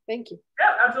right, thank you.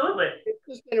 Yeah, absolutely. It's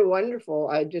just been wonderful.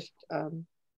 I just, I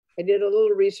did a little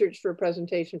research for a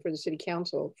presentation for the City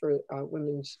Council for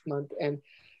Women's Month and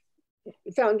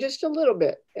found just a little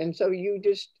bit. And so you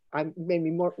just, made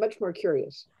me much more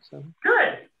curious. So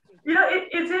good. You know,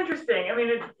 it's interesting. I mean,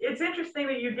 it's interesting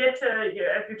that you get to,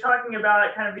 if you're talking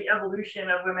about kind of the evolution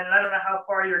of women, and I don't know how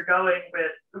far you're going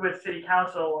with City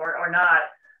Council or not,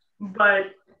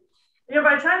 but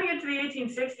by the time you get to the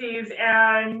 1860s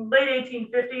and late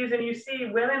 1850s, and you see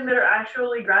women that are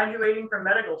actually graduating from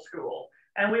medical school,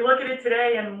 and we look at it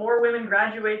today, and more women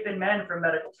graduate than men from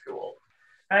medical school.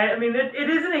 Right? I mean, it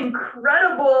is an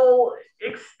incredible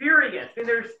experience. I mean,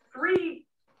 there's I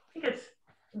think it's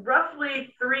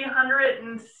roughly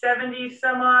 370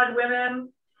 some odd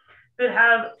women that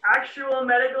have actual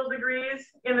medical degrees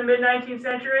in the mid-19th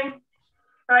century.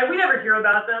 Right? We never hear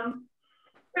about them.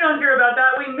 We don't hear about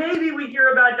that. Maybe we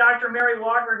hear about Dr. Mary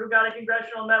Walker, who got a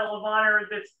Congressional Medal of Honor.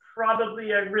 That's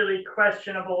probably a really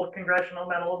questionable Congressional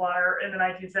Medal of Honor in the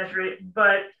 19th century,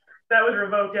 but that was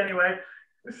revoked anyway.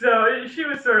 So she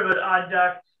was sort of an odd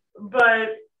duck.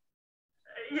 But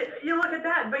you look at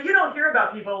that, but you don't hear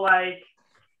about people like,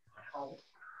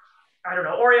 I don't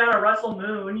know, Oriana Russell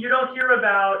Moon. You don't hear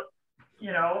about,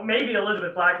 maybe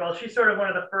Elizabeth Blackwell. She's sort of one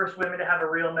of the first women to have a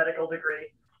real medical degree.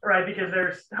 Right, because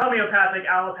there's homeopathic,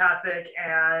 allopathic,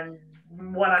 and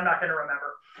one I'm not going to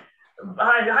remember,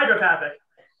 hydropathic.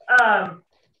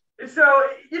 So,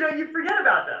 you forget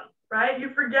about them, right?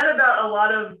 You forget about a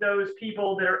lot of those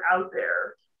people that are out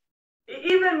there.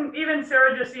 Even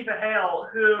Sarah Josepha Hale,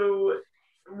 who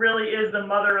really is the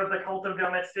mother of the cult of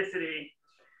domesticity,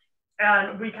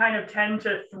 and we kind of tend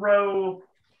to throw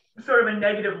sort of a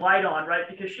negative light on, right?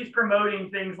 Because she's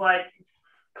promoting things like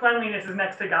cleanliness is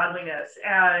next to godliness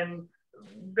and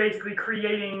basically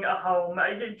creating a home.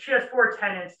 She has 4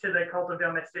 tenets to the cult of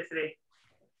domesticity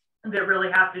that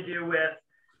really have to do with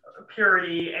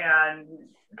purity and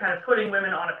kind of putting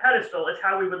women on a pedestal. It's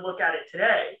how we would look at it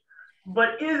today.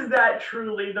 But is that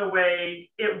truly the way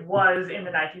it was in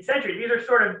the 19th century? These are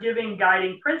sort of giving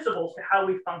guiding principles to how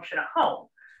we function at home.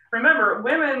 Remember,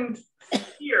 women's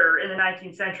sphere in the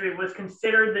 19th century was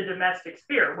considered the domestic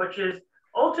sphere, which is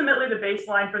ultimately the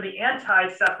baseline for the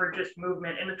anti-suffragist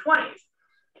movement in the 20s.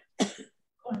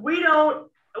 We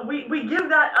give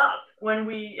that up when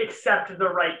we accept the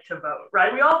right to vote,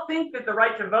 right? We all think that the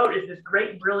right to vote is this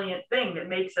great, brilliant thing that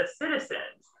makes us citizens,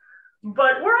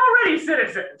 but we're already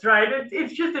citizens, right?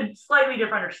 It's just a slightly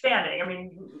different understanding. I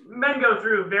mean, men go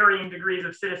through varying degrees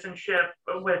of citizenship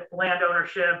with land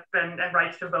ownership and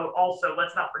rights to vote also,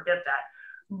 let's not forget that.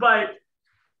 But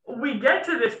we get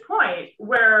to this point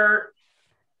where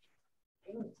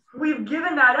we've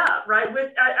given that up, right?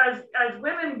 As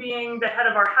women being the head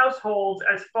of our households,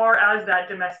 as far as that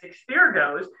domestic sphere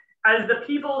goes, as the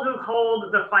people who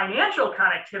hold the financial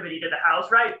connectivity to the house,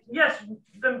 right? Yes,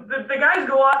 the guys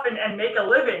go off and make a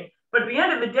living, but at the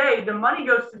end of the day, the money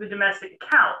goes to the domestic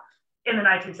account in the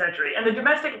 19th century. And the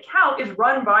domestic account is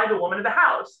run by the woman of the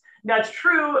house. That's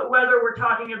true whether we're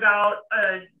talking about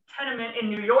a tenement in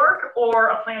New York or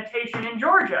a plantation in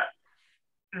Georgia.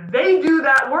 They do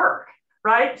that work.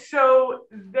 Right? So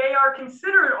they are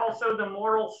considered also the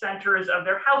moral centers of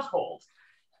their households.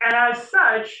 And as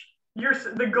such,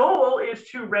 the goal is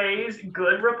to raise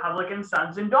good Republican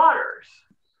sons and daughters,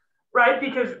 right?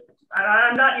 Because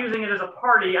I'm not using it as a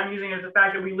party. I'm using it as the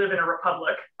fact that we live in a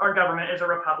republic. Our government is a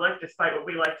republic, despite what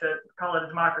we like to call it a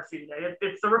democracy today.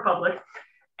 It's a republic.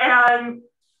 And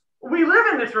we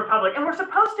live in this republic, and we're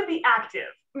supposed to be active.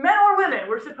 Men or women,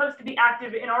 we're supposed to be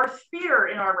active in our sphere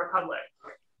in our republic.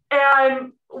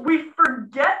 And we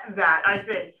forget that, I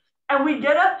think. And we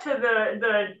get up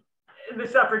to the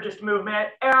suffragist movement,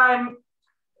 and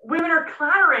women are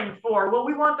clamoring for, well,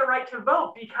 we want the right to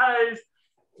vote, because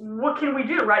what can we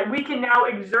do, right? We can now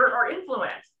exert our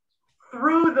influence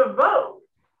through the vote.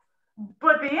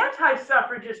 But the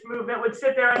anti-suffragist movement would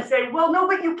sit there and say, well, no,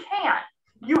 but you can't.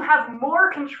 You have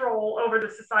more control over the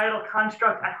societal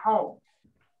construct at home.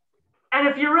 And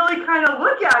if you really kind of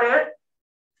look at it,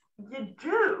 you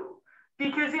do.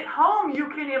 Because at home, you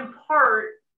can impart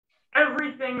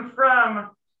everything from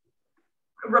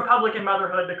Republican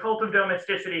motherhood, the cult of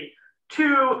domesticity,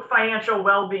 to financial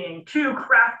well-being, to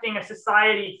crafting a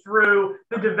society through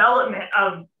the development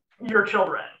of your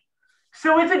children.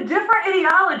 So it's a different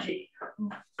ideology,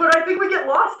 but I think we get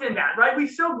lost in that, right? We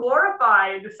so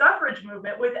glorify the suffrage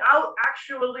movement without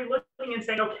actually looking and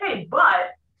saying, okay,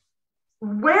 but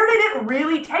where did it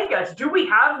really take us? Do we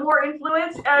have more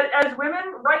influence as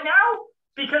women right now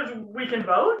because we can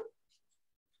vote?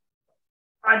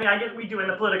 I mean, I guess we do in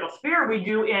the political sphere, we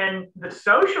do in the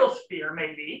social sphere,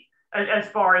 maybe, as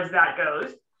far as that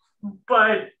goes.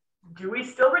 But do we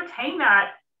still retain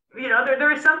that? You know,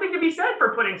 there is something to be said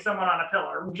for putting someone on a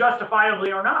pillar,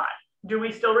 justifiably or not. Do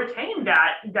we still retain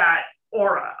that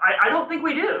aura? I don't think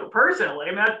we do, personally.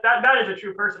 I mean, that is a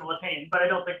true personal opinion, but I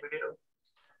don't think we do.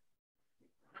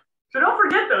 So don't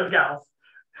forget those gals.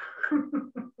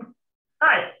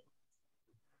 Hi.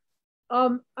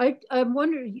 I'm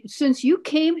wondering, since you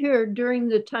came here during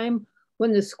the time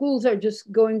when the schools are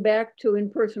just going back to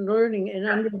in-person learning and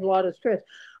under a lot of stress,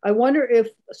 I wonder if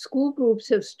school groups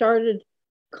have started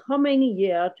coming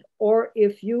yet, or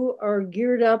if you are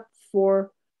geared up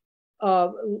for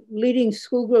leading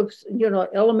school groups, you know,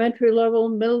 elementary level,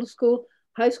 middle school,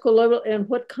 high school level, and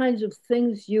what kinds of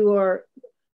things you are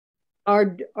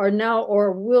now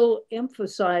or will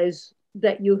emphasize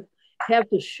that you have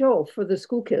to show for the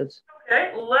school kids.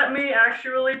 Okay, let me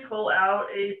actually pull out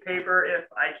a paper if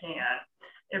I can.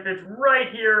 If it's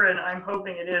right here, and I'm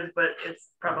hoping it is, but it's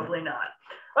probably not.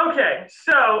 Okay,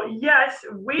 so yes,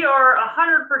 we are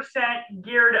 100%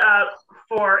 geared up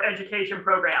for education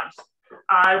programs.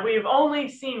 We've only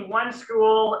seen one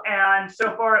school, and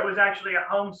so far it was actually a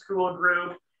homeschool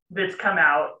group that's come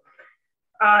out.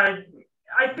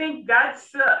 I think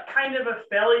that's kind of a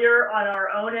failure on our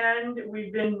own end.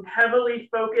 We've been heavily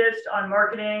focused on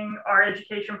marketing our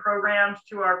education programs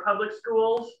to our public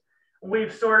schools.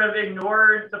 We've sort of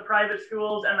ignored the private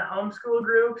schools and the homeschool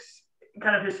groups.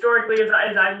 Kind of historically, as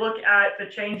I look at the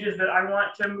changes that I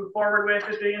want to move forward with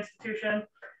at the institution.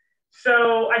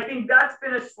 So I think that's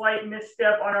been a slight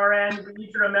misstep on our end. We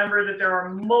need to remember that there are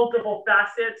multiple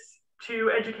facets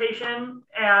to education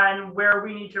and where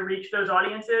we need to reach those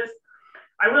audiences.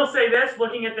 I will say this,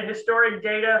 looking at the historic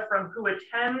data from who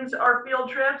attends our field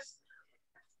trips,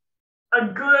 a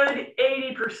good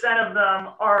 80% of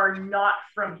them are not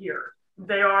from here.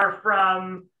 They are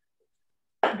from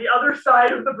the other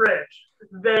side of the bridge.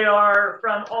 They are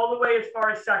from all the way as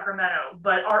far as Sacramento,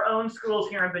 but our own schools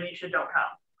here in Benicia don't come.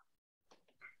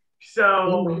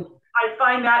 So I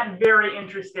find that very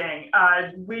interesting.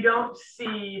 We don't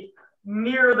see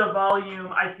near the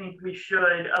volume I think we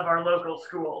should of our local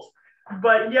schools.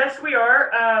 But yes, we are.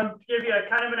 To give you a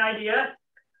kind of an idea,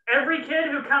 every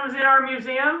kid who comes in our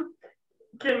museum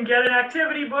can get an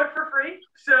activity book for free.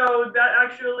 So that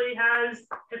actually has,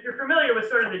 if you're familiar with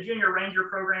sort of the Junior Ranger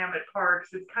program at parks,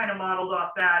 it's kind of modeled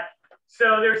off that.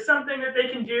 So there's something that they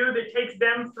can do that takes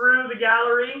them through the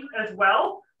gallery as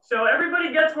well. So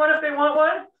everybody gets one if they want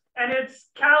one. And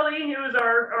it's Callie, who's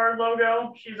our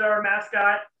logo. She's our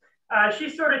mascot. She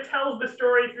sort of tells the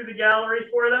story through the gallery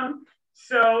for them.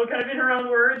 So kind of in her own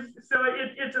words. So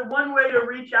it's a one way to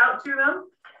reach out to them.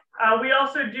 We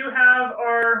also do have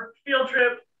our field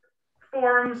trip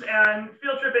forms and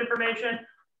field trip information.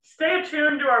 Stay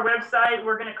tuned to our website.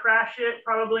 We're going to crash it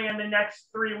probably in the next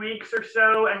 3 weeks or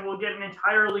so, and we'll get an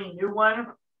entirely new one.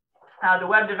 The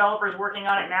web developer is working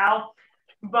on it now.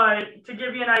 But to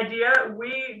give you an idea,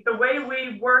 the way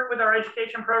we work with our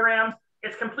education programs,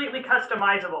 it's completely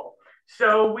customizable.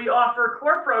 So we offer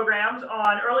core programs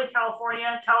on early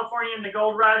California, California in the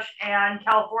Gold Rush, and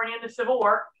California in the Civil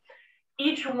War.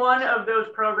 Each one of those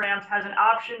programs has an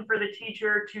option for the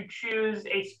teacher to choose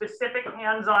a specific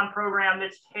hands-on program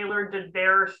that's tailored to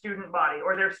their student body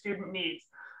or their student needs.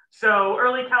 So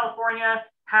early California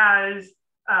has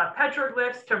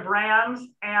petroglyphs to brands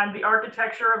and the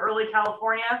architecture of early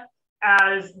California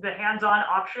as the hands-on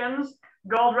options.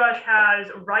 Gold Rush has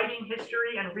writing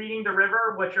history and reading the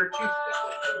river, which are two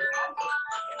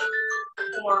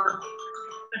for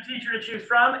the teacher to choose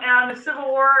from. And the Civil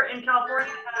War in California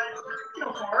has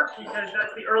National Corps, because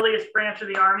that's the earliest branch of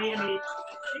the Army.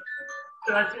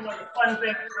 So that seems like a fun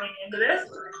thing to bring into this.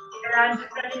 and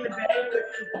spending the day with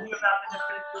thinking about the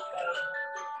differences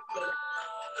of.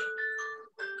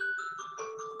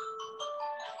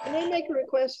 Can I make a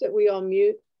request that we all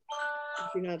mute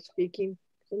if you're not speaking?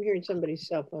 I'm hearing somebody's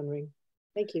cell phone ring.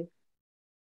 Thank you.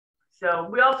 So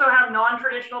we also have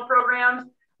non-traditional programs.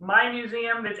 My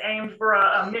museum that's aimed for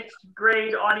a mixed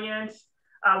grade audience.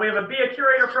 We have a Be a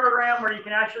Curator program where you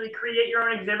can actually create your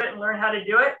own exhibit and learn how to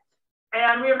do it.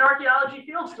 And we have an archaeology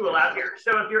field school out here.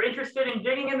 So if you're interested in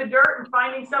digging in the dirt and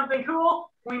finding something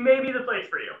cool, we may be the place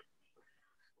for you.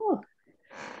 Oh.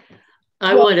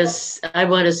 I want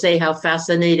to say how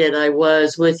fascinated I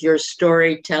was with your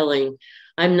storytelling.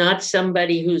 I'm not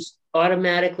somebody who's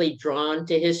automatically drawn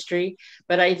to history,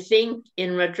 but I think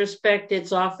in retrospect,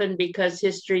 it's often because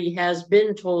history has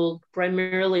been told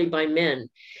primarily by men,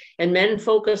 and men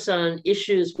focus on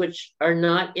issues which are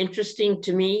not interesting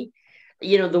to me,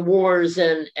 you know, the wars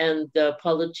and the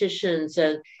politicians,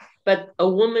 but a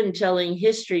woman telling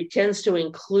history tends to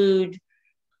include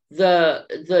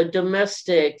the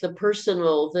domestic, the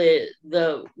personal,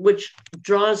 the which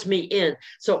draws me in.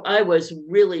 So I was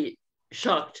really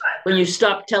shocked when you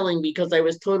stopped telling because I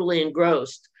was totally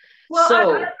engrossed. Well,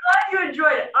 so, I'm glad you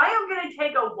enjoyed it. I am going to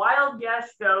take a wild guess,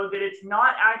 though, that it's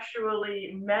not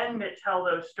actually men that tell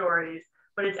those stories,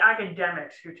 but it's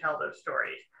academics who tell those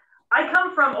stories. I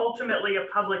come from ultimately a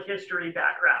public history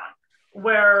background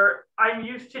where I'm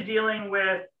used to dealing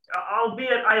with,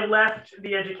 albeit I left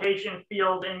the education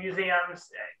field in museums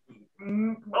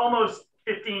almost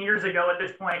 15 years ago at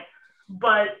this point,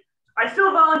 but I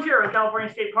still volunteer with California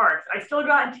State Parks. I still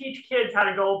go out and teach kids how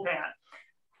to gold pan.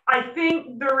 I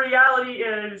think the reality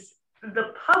is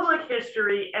the public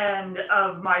history end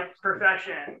of my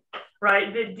profession,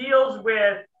 right, that deals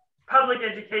with public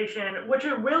education, which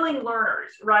are willing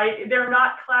learners, right? They're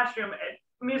not classroom.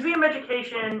 Museum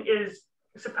education is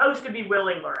supposed to be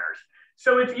willing learners.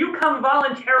 So if you come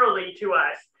voluntarily to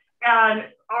us and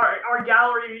our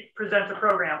gallery presents a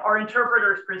program, our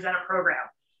interpreters present a program,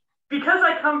 because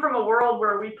I come from a world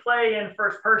where we play in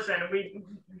first person, we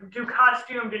do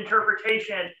costumed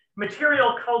interpretation,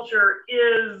 material culture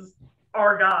is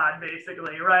our God,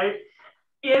 basically, right?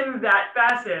 In that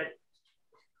facet,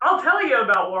 I'll tell you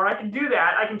about war, I can do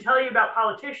that. I can tell you about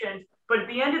politicians, but at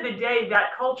the end of the day,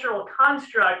 that cultural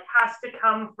construct has to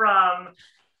come from,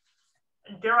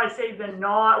 dare I say,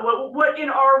 what in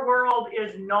our world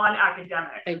is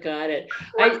non-academic. I got it.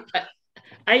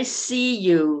 I see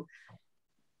you.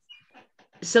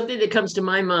 Something that comes to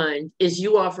my mind is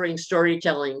you offering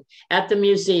storytelling at the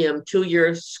museum to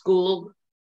your school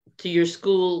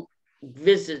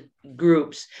visit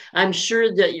groups. I'm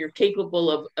sure that you're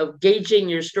capable of gauging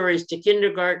your stories to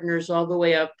kindergartners all the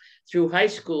way up through high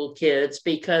school kids,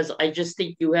 because I just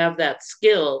think you have that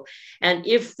skill. And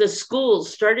if the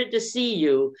schools started to see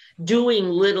you doing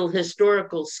little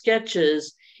historical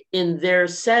sketches in their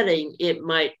setting, it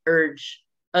might urge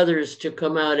others to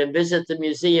come out and visit the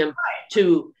museum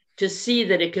to see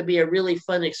that it could be a really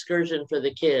fun excursion for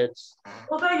the kids.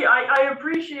 Well, thank you. I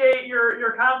appreciate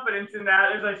your confidence in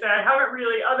that. As I say, I haven't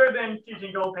really, other than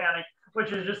teaching gold panning,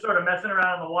 which is just sort of messing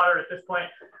around in the water at this point,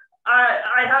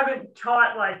 I haven't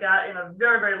taught like that in a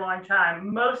very, very long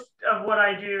time. Most of what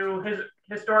I do has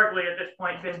historically at this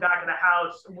point been back of the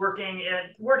house, working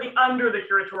under the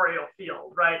curatorial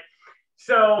field, right?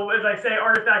 So as I say,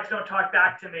 artifacts don't talk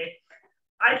back to me.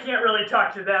 I can't really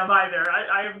talk to them either.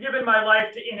 I have given my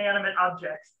life to inanimate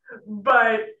objects,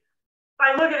 but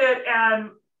I look at it, and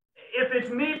if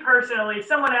it's me personally,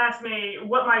 someone asked me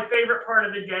what my favorite part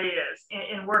of the day is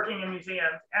in working in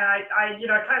museums, and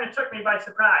it kind of took me by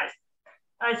surprise.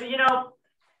 I said,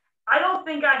 I don't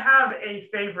think I have a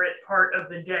favorite part of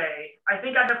the day. I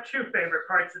think I have two favorite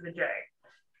parts of the day.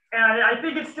 And I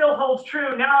think it still holds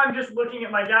true. Now I'm just looking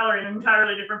at my gallery in an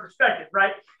entirely different perspective,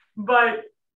 right? But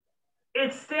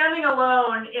it's standing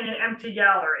alone in an empty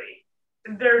gallery.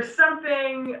 There's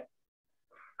something,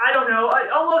 I don't know,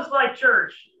 almost like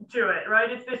church to it, right?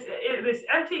 It's this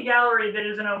empty gallery that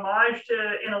is an homage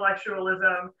to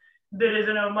intellectualism, that is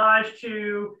an homage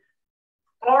to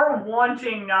our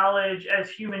wanting knowledge as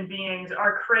human beings,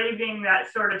 our craving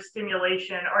that sort of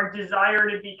stimulation, our desire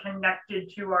to be connected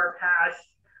to our past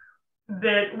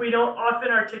that we don't often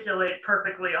articulate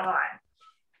perfectly on.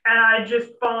 And I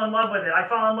just fall in love with it. I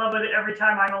fall in love with it every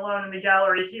time I'm alone in the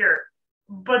gallery here.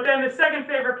 But then the second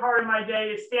favorite part of my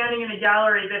day is standing in a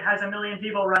gallery that has 1 million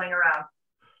people running around,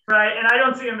 right? And I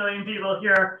don't see 1 million people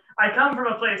here. I come from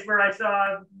a place where I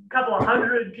saw a couple of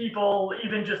hundred people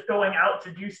even just going out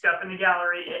to do stuff in the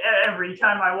gallery every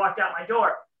time I walked out my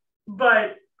door.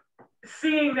 But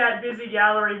seeing that busy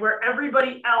gallery where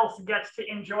everybody else gets to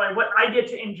enjoy what I get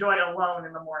to enjoy alone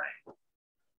in the morning.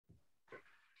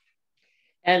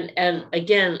 And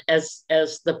again, as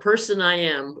the person I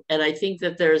am, and I think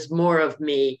that there's more of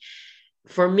me,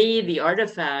 for me, the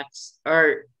artifacts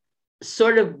are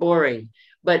sort of boring.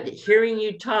 But hearing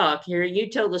you talk, hearing you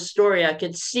tell the story,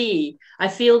 I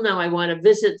feel now I want to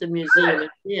visit the museum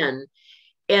again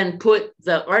and put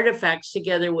the artifacts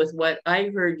together with what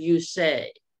I heard you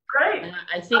say. Great. And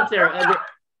I think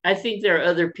there are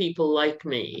other people like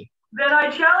me. Then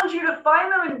I challenge you to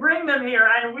find them and bring them here,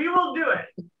 and we will do it.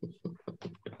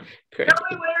 Tell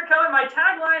me when you're coming. My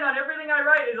tagline on everything I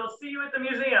write is I'll see you at the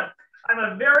museum. I'm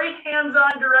a very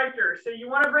hands-on director. So you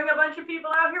want to bring a bunch of people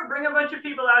out here? Bring a bunch of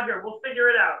people out here. We'll figure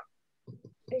it out.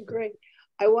 Okay, great.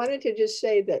 I wanted to just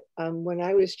say that when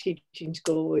I was teaching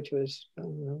school, which was, I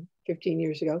don't know, 15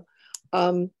 years ago,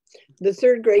 the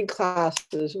third grade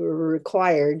classes were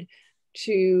required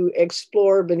to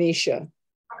explore Benicia.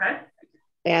 Okay.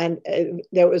 And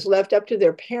that was left up to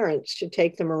their parents to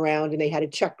take them around, and they had a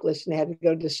checklist, and they had to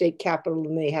go to the state capitol,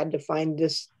 and they had to find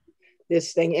this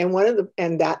thing, and one of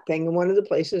the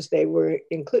places they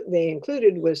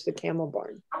included was the camel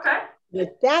barn. Okay.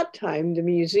 At that time, the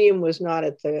museum was not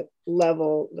at the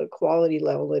quality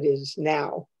level it is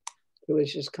now. It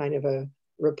was just kind of a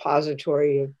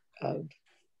repository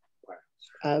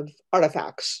of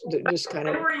artifacts that just kind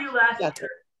of. When were you last here?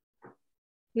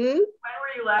 When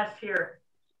were you last here?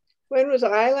 When was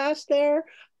I last there?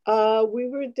 We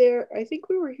were there. I think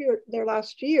we were there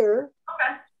last year.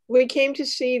 Okay. We came to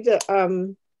see the.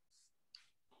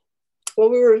 Well,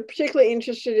 we were particularly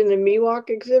interested in the Miwok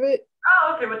exhibit.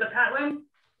 Oh, okay, with the Patwin.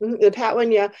 The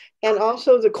Patwin, yeah, and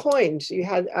also the coins. You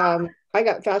had. I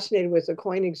got fascinated with the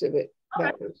coin exhibit.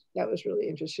 Okay. That was really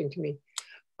interesting to me.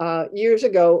 Years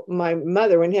ago, my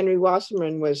mother, when Henry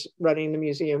Wasserman was running the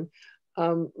museum,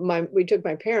 we took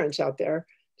my parents out there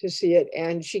to see it,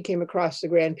 and she came across the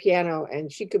grand piano,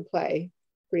 and she could play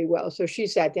pretty well. So she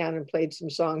sat down and played some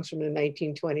songs from the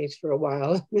 1920s for a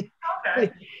while.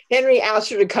 Okay. Henry asked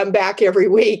her to come back every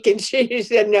week, and she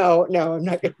said, no, I'm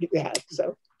not going to do that.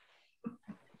 So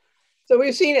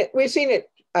we've seen it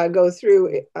go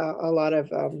through a lot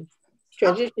of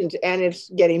transitions, and it's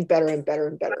getting better and better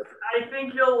and better. I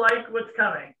think you'll like what's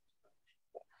coming.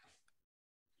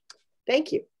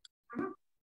 Thank you.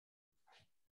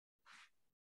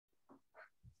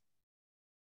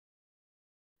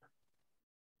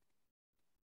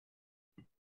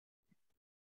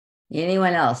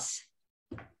 Anyone else?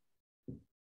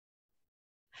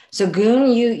 So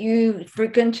Goon, you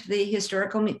frequent the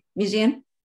historical museum?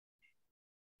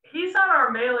 He's on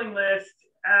our mailing list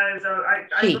as I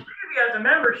believe he has a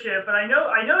membership, but I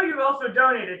know you also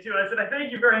donated to us, and I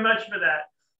thank you very much for that.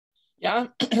 Yeah.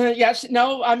 Yes.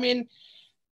 No. I mean,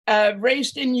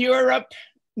 raised in Europe,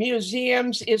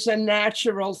 museums is a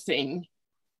natural thing.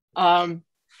 I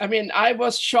mean, I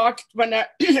was shocked when I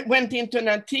went into an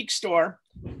antique store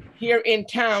here in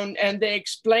town, and they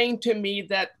explained to me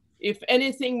that if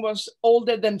anything was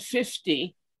older than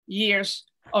 50 years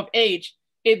of age,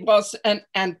 it was an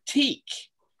antique.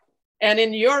 And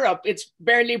in Europe, it's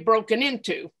barely broken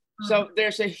into. So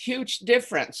there's a huge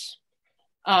difference.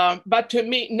 But to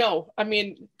me, no. I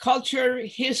mean, culture,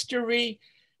 history,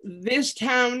 this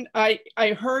town, I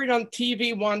heard on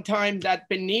TV one time that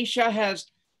Benicia has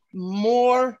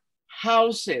more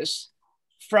houses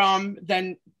from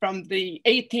the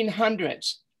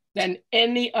 1800s than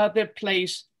any other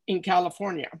place in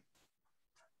California.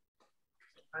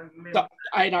 So,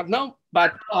 I don't know,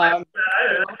 but that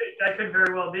could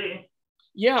very well be.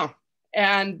 Yeah,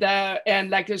 and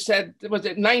like I said, was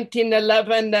it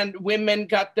 1911? And women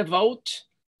got the vote.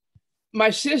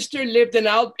 My sister lived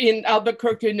in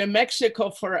Albuquerque, New Mexico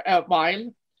for a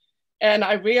while, and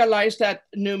I realized that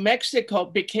New Mexico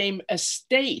became a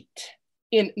state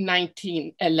in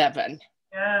 1911.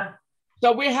 Yeah.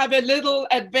 So we have a little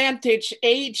advantage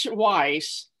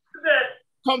age-wise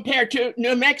compared to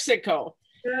New Mexico.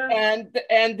 Yeah.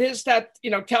 And this, that,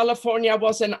 you know, California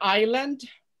was an island.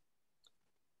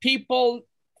 People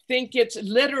think it's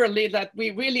literally that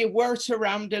we really were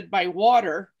surrounded by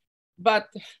water, but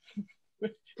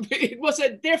it was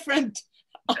a different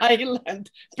island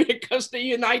because the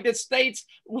United States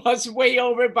was way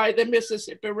over by the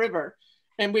Mississippi River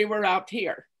and we were out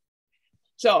here.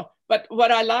 So, but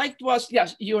what I liked was,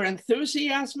 yes, your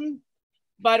enthusiasm,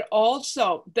 but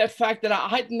also the fact that I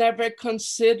had never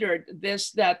considered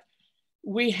this, that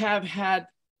we have had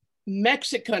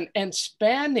Mexican and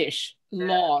Spanish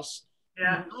laws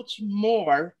much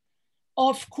more.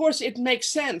 Of course, it makes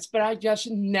sense, but I just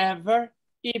never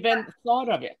even thought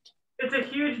of it. It's a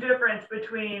huge difference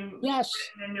between Britain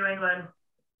and New England.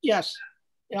 Yes,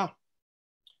 yeah.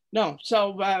 No,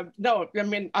 so no, I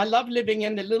mean, I love living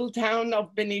in the little town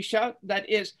of Benicia that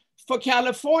is, for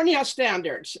California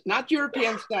standards, not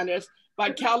European standards,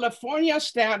 but California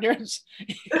standards,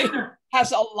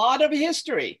 has a lot of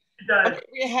history. It does. Okay,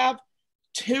 we have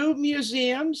 2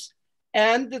 museums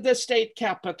and the state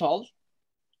capitol,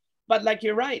 but like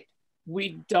you're right,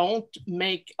 we don't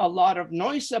make a lot of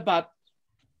noise about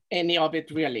any of it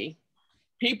really.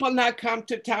 People now come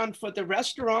to town for the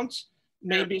restaurants,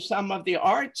 maybe some of the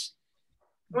arts.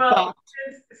 Well,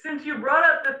 since you brought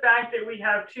up the fact that we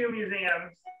have 2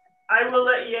 museums, I will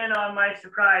let you in on my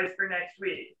surprise for next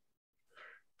week.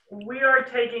 We are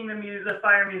taking the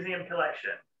Fire Museum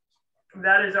collection.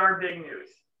 That is our big news.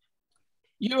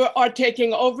 You are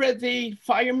taking over the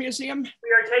Fire Museum? We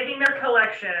are taking their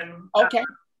collection. Okay.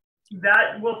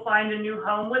 That will find a new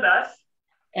home with us.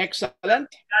 Excellent.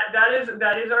 That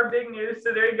is our big news.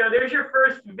 So there you go. There's your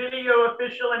first video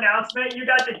official announcement. You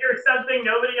got to hear something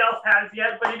nobody else has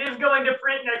yet, but it is going to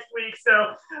print next week,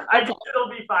 so I guess it'll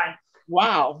be fine.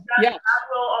 Wow. That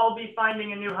will all be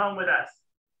finding a new home with us.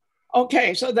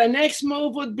 Okay, so the next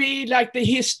move would be like the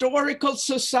Historical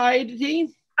Society.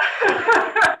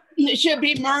 It should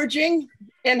be merging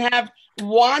and have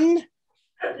one.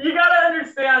 You got to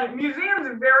understand, museums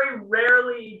very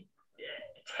rarely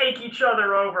take each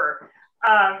other over.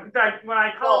 In fact, when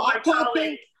I call my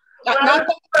colleagues, not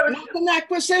an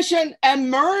acquisition, a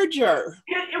merger.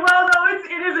 Well, no,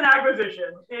 it is an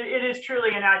acquisition. It is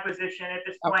truly an acquisition at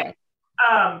this point. Okay.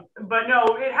 But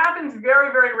no, it happens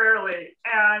very, very rarely.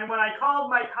 And when I called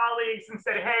my colleagues and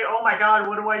said, hey, oh my God,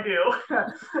 what do I do?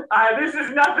 This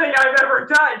is nothing I've ever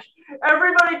touched.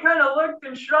 Everybody kind of looked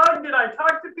and shrugged, and I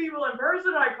talked to people in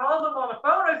person. I called them on the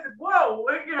phone. I said, whoa,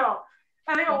 you know.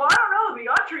 And they go, well, I don't know. The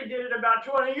Autry did it about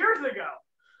 20 years ago.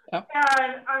 Yep.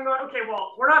 And I'm going, okay,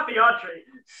 well, we're not the Autry.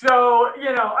 So,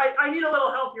 you know, I need a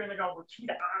little help here. And they go, well, gee,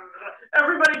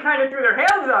 everybody kind of threw their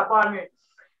hands up on me.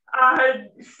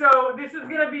 So this is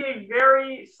going to be a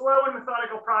very slow and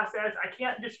methodical process. I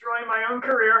can't destroy my own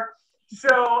career.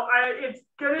 So it's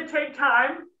going to take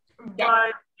time,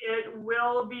 but it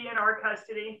will be in our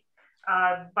custody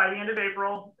by the end of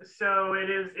April. So it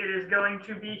is going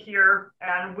to be here,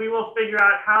 and we will figure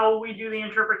out how we do the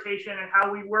interpretation and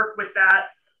how we work with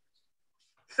that.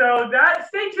 So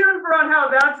stay tuned for on how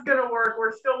that's going to work.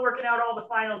 We're still working out all the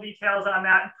final details on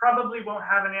that, and probably won't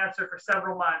have an answer for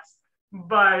several months.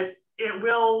 But it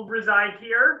will reside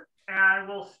here, and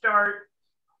we'll start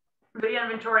the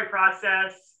inventory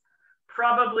process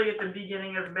probably at the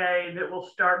beginning of May. That we'll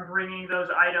start bringing those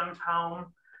items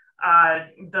home.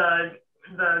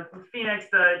 The Phoenix,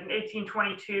 the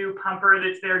 1822 pumper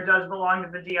that's there does belong to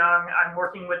the DeYoung. I'm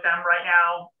working with them right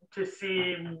now to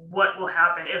see what will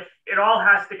happen. If it all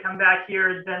has to come back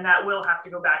here, then that will have to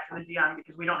go back to the DeYoung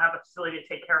because we don't have a facility to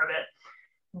take care of it.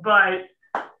 But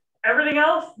everything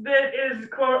else that is,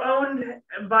 quote, owned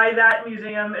by that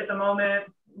museum at the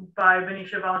moment by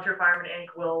Benicia Volunteer Firemen,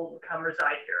 Inc. will come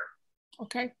reside here.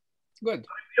 Okay, good.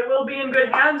 It will be in good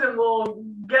hands, and we'll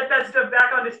get that stuff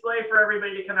back on display for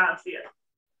everybody to come out and see it.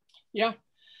 Yeah.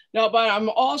 No, but I'm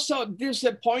also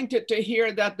disappointed to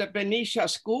hear that the Benicia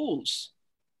schools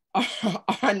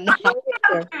are not.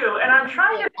 Too, and I'm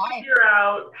trying to figure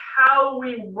out how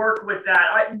we work with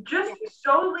that. Just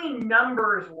solely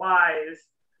numbers wise,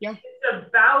 it's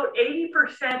about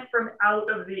 80% from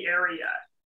out of the area.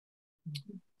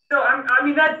 So I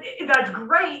mean that's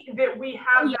great that we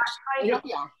have that kind of.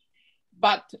 Yeah.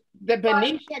 But the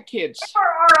Benicia kids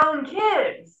are our own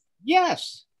kids.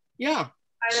 Yes. Yeah.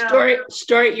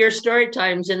 Your story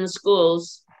times in the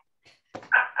schools.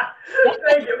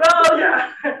 Thank you. Well,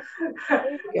 yeah.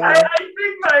 I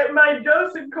think my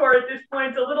docent corps at this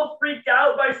point is a little freaked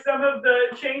out by some of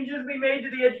the changes we made to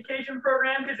the education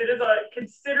program because it is a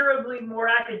considerably more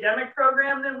academic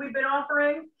program than we've been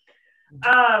offering.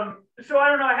 So I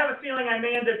don't know. I have a feeling I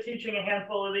may end up teaching a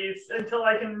handful of these until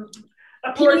I can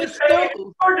afford to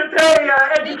pay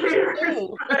educators.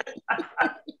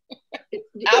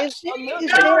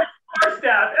 Our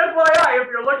staff, FYI, if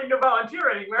you're looking to volunteer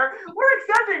anywhere, we're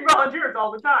accepting volunteers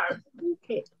all the time.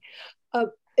 Okay.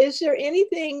 Is there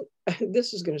anything,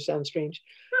 this is going to sound strange.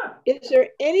 Yeah. Is there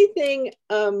anything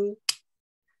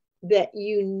that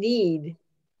you need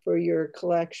for your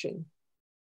collection?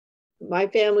 My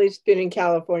family's been in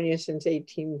California since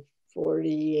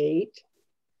 1848.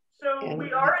 So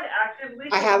we are an actively...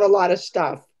 I have a lot of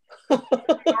stuff. We are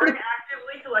an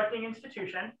actively collecting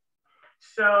institution.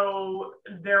 So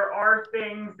there are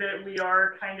things that we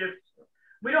are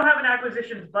we don't have an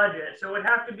acquisitions budget, so it would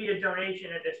have to be a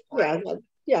donation at this point.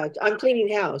 Yeah, I'm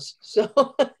cleaning house, so.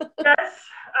 Yes,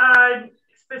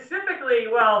 Specifically,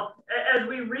 well, as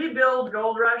we rebuild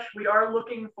Gold Rush, we are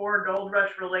looking for Gold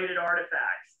Rush related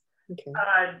artifacts. Okay.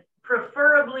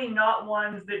 Preferably not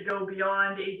ones that go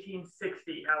beyond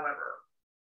 1860, however.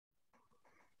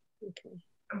 Okay.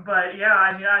 But yeah,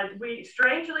 I mean, we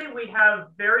strangely we have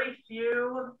very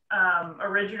few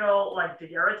original like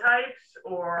daguerreotypes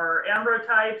or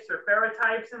ambrotypes or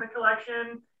ferrotypes in the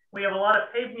collection. We have a lot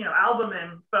of paper, album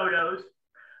and photos,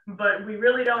 but we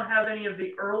really don't have any of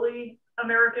the early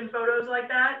American photos like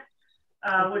that,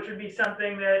 which would be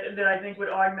something that I think would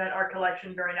augment our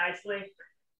collection very nicely.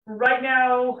 Right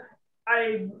now,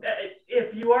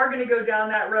 if you are going to go down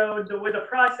that road, the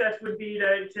process would be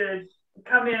to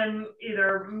come in,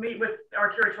 either meet with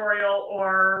our curatorial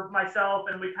or myself,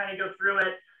 and we kind of go through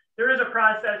it. There is a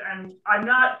process, and I'm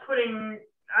not putting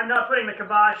the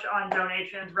kibosh on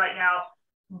donations right now,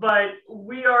 but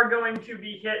we are going to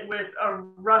be hit with a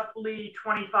roughly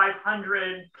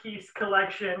 2,500 piece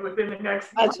collection within the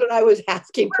next month. That's what I was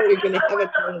asking for. You're going to have it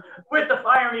with the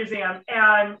Fire Museum.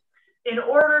 And in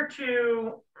order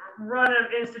to run an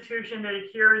institution that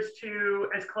adheres to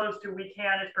as close to we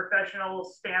can as professional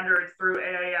standards through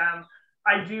AAM,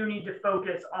 I do need to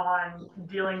focus on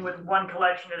dealing with one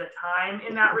collection at a time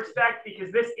in that respect,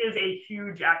 because this is a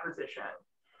huge acquisition.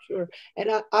 Sure. And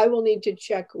I will need to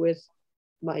check with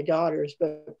my daughters,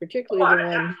 but particularly the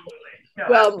one. No,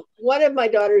 well, absolutely. One of my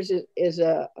daughters is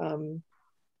a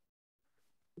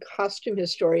costume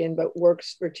historian, but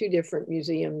works for two different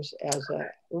museums as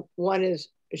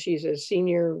she's a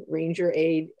senior ranger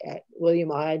aide at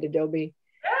William I. Adobe.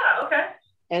 Yeah, okay.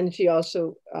 And she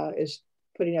also is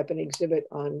putting up an exhibit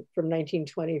from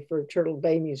 1920 for Turtle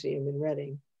Bay Museum in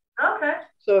Reading. Okay.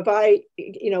 So if I,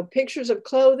 pictures of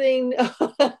clothing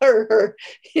or,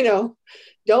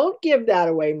 don't give that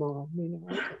away, Mom.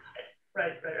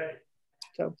 Right.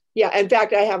 So, yeah, in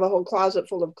fact, I have a whole closet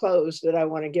full of clothes that I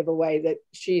want to give away that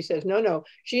she says, no,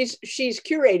 she's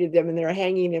curated them and they're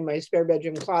hanging in my spare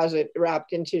bedroom closet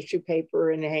wrapped in tissue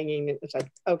paper and hanging. It's like,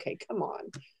 okay, come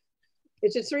on.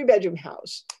 It's a 3-bedroom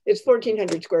house. It's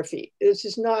 1,400 square feet. This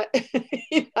is not,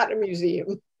 not a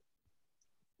museum.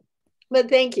 But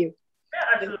thank you. Yeah,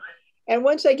 absolutely. And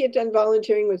once I get done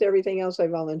volunteering with everything else I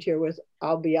volunteer with,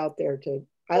 I'll be out there too.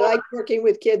 I like working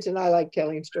with kids and I like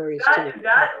telling stories too.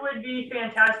 That would be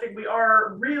fantastic. We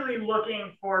are really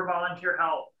looking for volunteer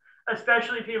help,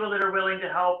 especially people that are willing to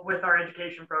help with our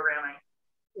education programming.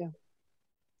 Yeah.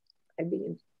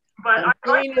 But I'm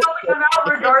going to come out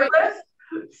regardless.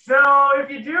 So if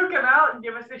you do come out and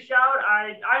give us a shout,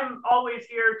 I'm always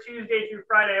here Tuesday through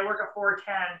Friday. I work at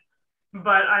 4:10,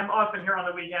 but I'm often here on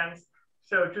the weekends.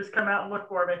 So just come out and look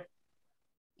for me.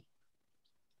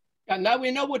 And now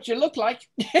we know what you look like.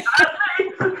 Not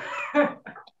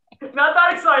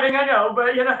that exciting, I know,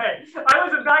 but hey, I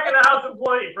was a back of the house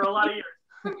employee for a lot of years.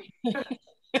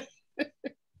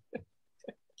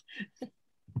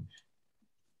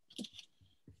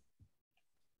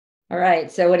 All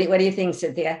right. So what do you think,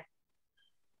 Cynthia?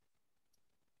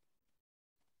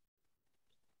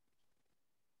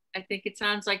 I think it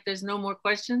sounds like there's no more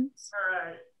questions. All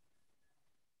right.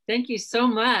 Thank you so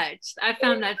much. I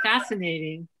found that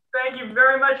fascinating. Thank you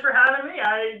very much for having me.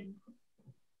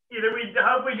 Either we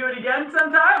hope we do it again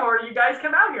sometime or you guys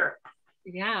come out here.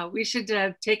 Yeah, we should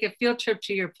take a field trip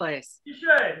to your place. You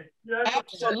should.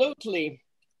 Absolutely.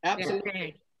 Absolutely.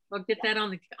 Okay. We'll get that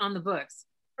on the books.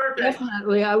 Perfect.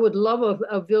 Definitely. I would love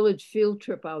a village field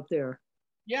trip out there.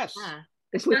 Yes. Yeah.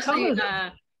 Especially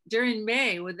during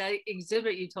May with that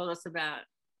exhibit you told us about.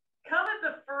 Come at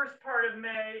the first part of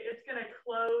May. It's going to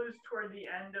close toward the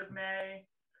end of May.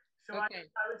 So okay.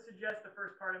 I would suggest the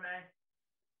first part of May.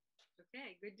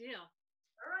 Okay, good deal.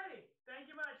 All righty. Thank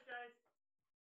you much, guys.